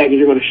video package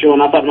they're going to show,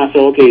 and I thought to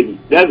myself, okay,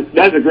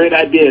 that's a great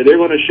idea. They're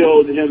going to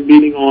show him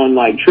beating on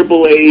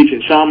Triple H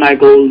and Shawn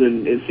Michaels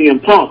and CM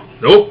Punk,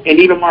 nope, and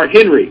even Mark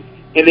Henry,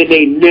 and then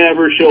they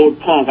never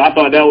showed Punk. I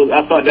thought that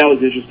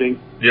was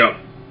interesting. Yeah,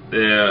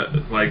 Yeah,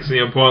 like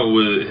CM Punk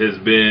is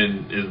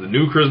the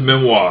new Chris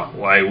Benoit.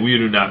 Like, we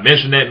do not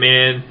mention that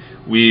man.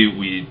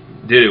 We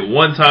did it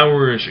one time when we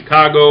were in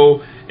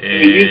Chicago,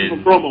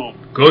 and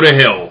go to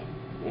hell.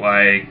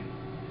 Like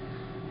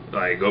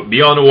go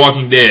be on The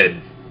Walking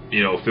Dead,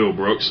 Phil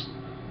Brooks.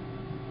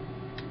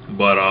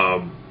 But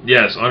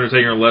yes,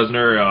 Undertaker and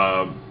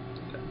Lesnar.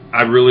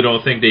 I really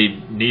don't think they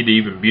need to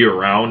even be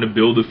around to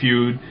build a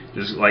feud.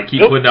 Just like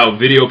keep putting out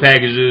video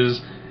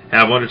packages.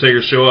 Have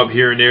Undertaker show up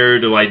here and there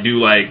to like do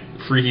like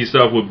freaky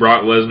stuff with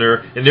Brock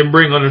Lesnar, and then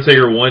bring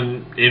Undertaker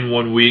one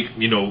week,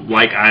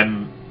 like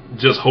I'm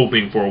just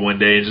hoping for one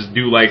day, and just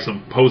do like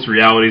some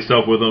post-reality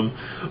stuff with him.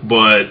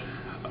 But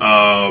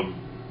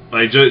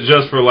like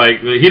just for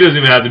like, he doesn't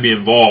even have to be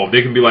involved.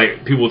 They can be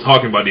like people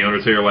talking about the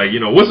Undertaker, like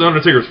what's the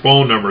Undertaker's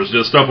phone numbers,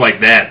 just stuff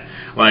like that.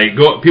 Like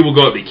people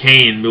go up to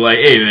Kane and be like,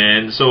 hey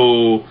man,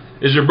 so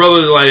is your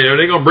brother like, are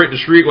they gonna break the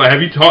streak? Like,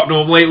 have you talked to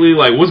him lately?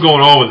 Like, what's going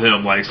on with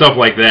him? Like stuff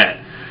like that.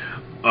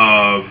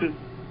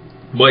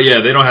 But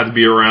yeah, they don't have to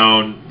be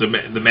around. The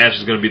match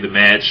is going to be the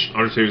match.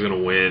 Undertaker's going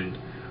to win.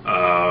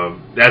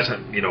 That's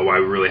why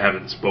we really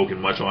haven't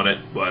spoken much on it.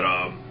 But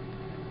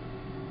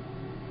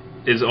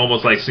it's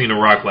almost like Cena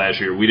Rock last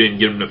year. We didn't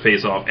get him to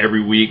face off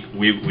every week.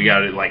 We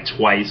got it like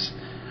twice,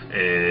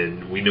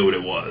 and we knew what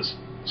it was.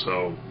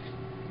 So,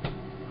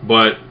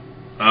 but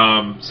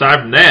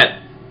aside from that,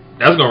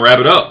 that's going to wrap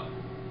it up.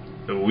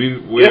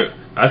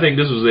 I think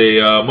this was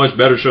a much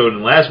better show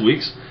than last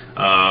week's.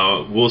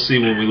 We'll see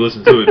when we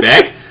listen to it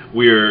back.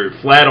 We're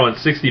flat on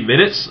 60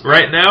 minutes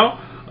right now.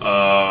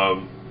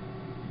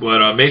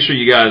 But make sure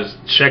you guys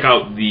check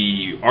out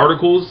the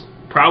articles.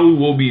 Probably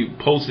will be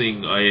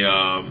posting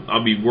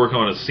I'll be working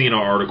on a Cena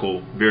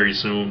article very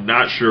soon.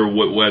 Not sure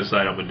what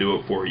website I'm going to do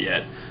it for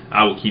yet.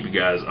 I will keep you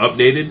guys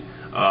updated.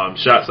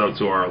 Shouts out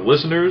to our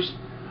listeners.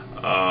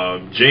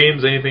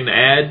 James, anything to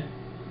add?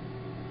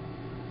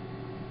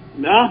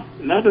 No,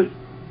 nothing.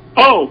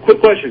 Oh,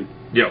 quick question.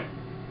 Yep.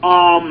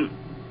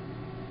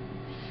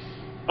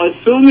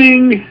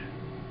 Assuming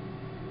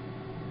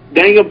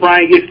Daniel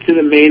Bryan gets to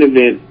the main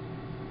event,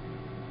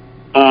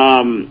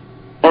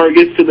 or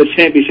gets to the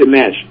championship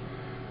match,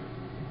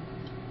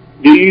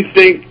 do you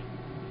think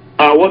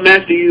what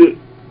match do you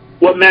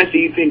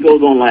think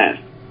goes on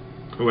last?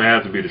 It would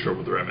have to be the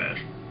triple threat match.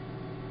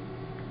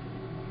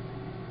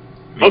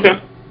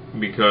 Okay.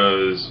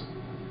 Because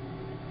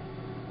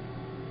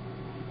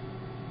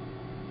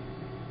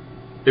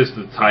it's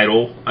the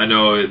title. I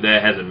know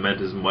that hasn't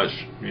meant as much,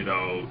 in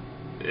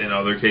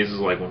other cases,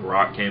 like when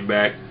Rock came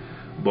back,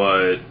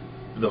 but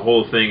the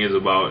whole thing is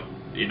about,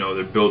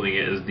 they're building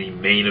it as the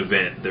main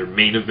event. They're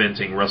main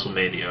eventing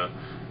WrestleMania.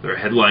 They're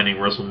headlining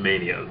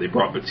WrestleMania. They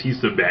brought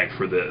Batista back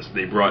for this.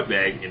 They brought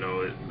back,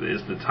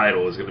 it's the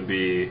title is going to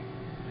be,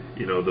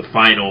 the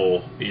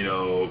final,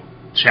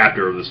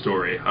 chapter of the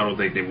story. I don't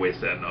think they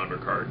waste that in the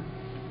undercard.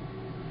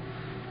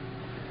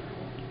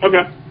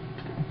 Okay.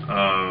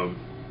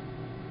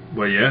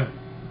 But yeah,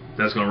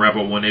 that's going to wrap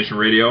up One Nation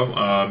Radio.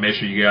 Make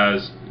sure you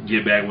guys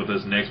get back with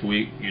us next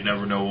week. You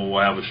never know when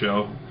we'll have a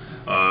show.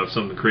 If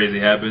something crazy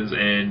happens.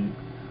 And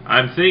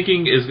I'm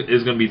thinking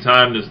it's going to be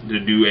time to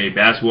do a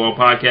basketball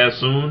podcast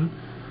soon.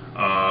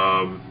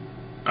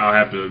 I'll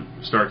have to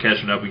start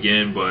catching up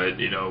again, but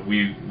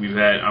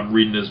I'm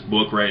reading this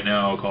book right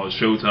now called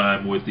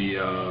Showtime with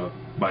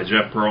by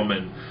Jeff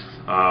Pearlman.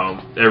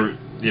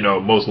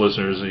 Most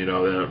listeners, that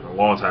are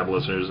long-time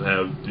listeners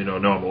know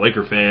I'm a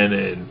Laker fan,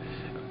 and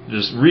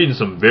just reading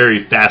some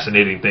very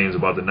fascinating things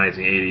about the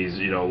 1980s,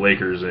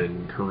 Lakers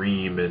and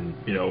Kareem, and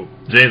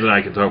James and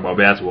I can talk about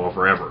basketball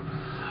forever.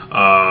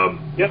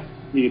 Yep,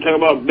 you can talk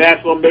about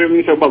basketball better than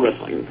you talk about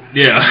wrestling.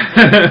 Yeah.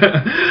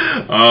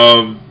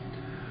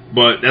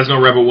 But that's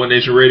gonna wrap up One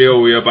Nation Radio.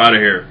 We up out of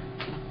here.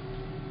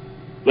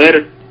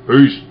 Later.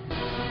 Peace.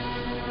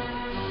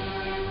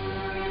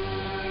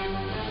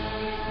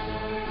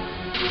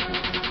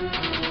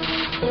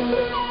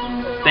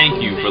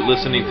 Thank you for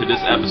listening to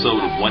this episode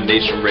of One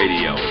Nation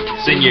Radio.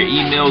 Send your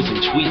emails and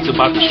tweets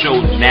about the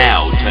show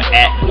now to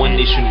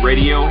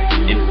 @OneNationRadio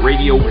and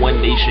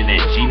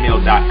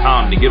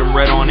radio1nation@gmail.com to get them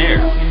read on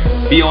air.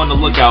 Be on the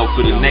lookout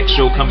for the next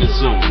show coming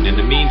soon. In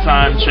the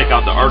meantime, check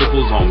out the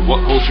articles on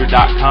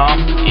whatculture.com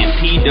and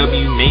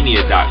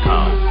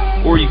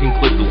pwmania.com, or you can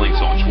click the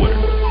links on Twitter.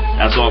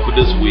 That's all for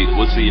this week.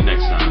 We'll see you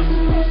next time.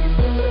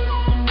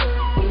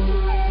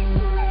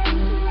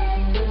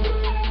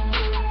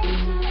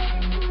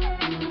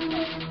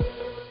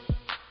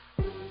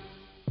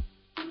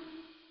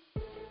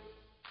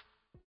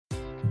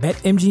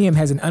 BetMGM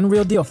has an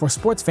unreal deal for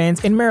sports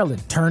fans in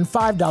Maryland. Turn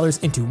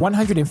 $5 into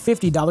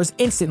 $150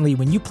 instantly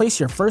when you place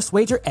your first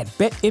wager at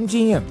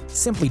BetMGM.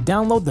 Simply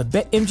download the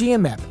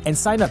BetMGM app and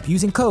sign up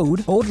using code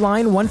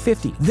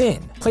OldLine150. Then,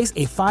 Place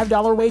a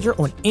 $5 wager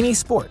on any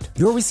sport.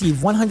 You'll receive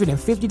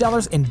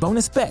 $150 in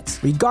bonus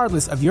bets,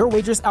 regardless of your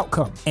wager's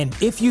outcome. And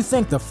if you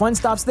think the fun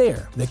stops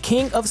there, the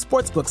King of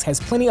Sportsbooks has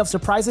plenty of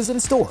surprises in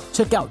store.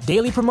 Check out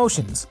daily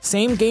promotions,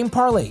 same-game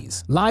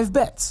parlays, live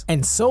bets,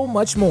 and so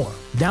much more.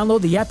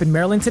 Download the app in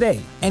Maryland today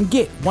and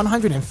get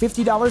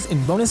 $150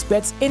 in bonus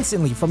bets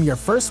instantly from your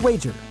first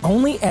wager.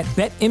 Only at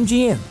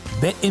BetMGM.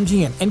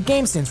 BetMGM and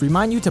GameSense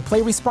remind you to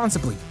play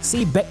responsibly.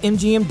 See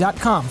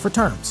BetMGM.com for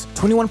terms.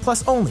 21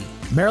 plus only.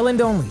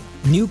 Maryland only.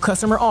 New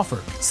customer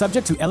offer.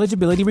 Subject to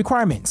eligibility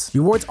requirements.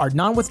 Rewards are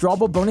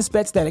non-withdrawable bonus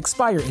bets that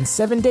expire in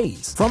 7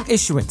 days. From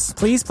issuance,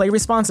 please play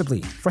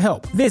responsibly. For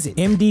help, visit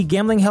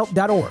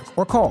mdgamblinghelp.org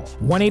or call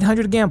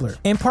 1-800-GAMBLER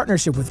in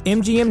partnership with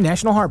MGM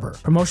National Harbor.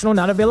 Promotional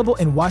not available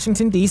in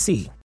Washington, D.C.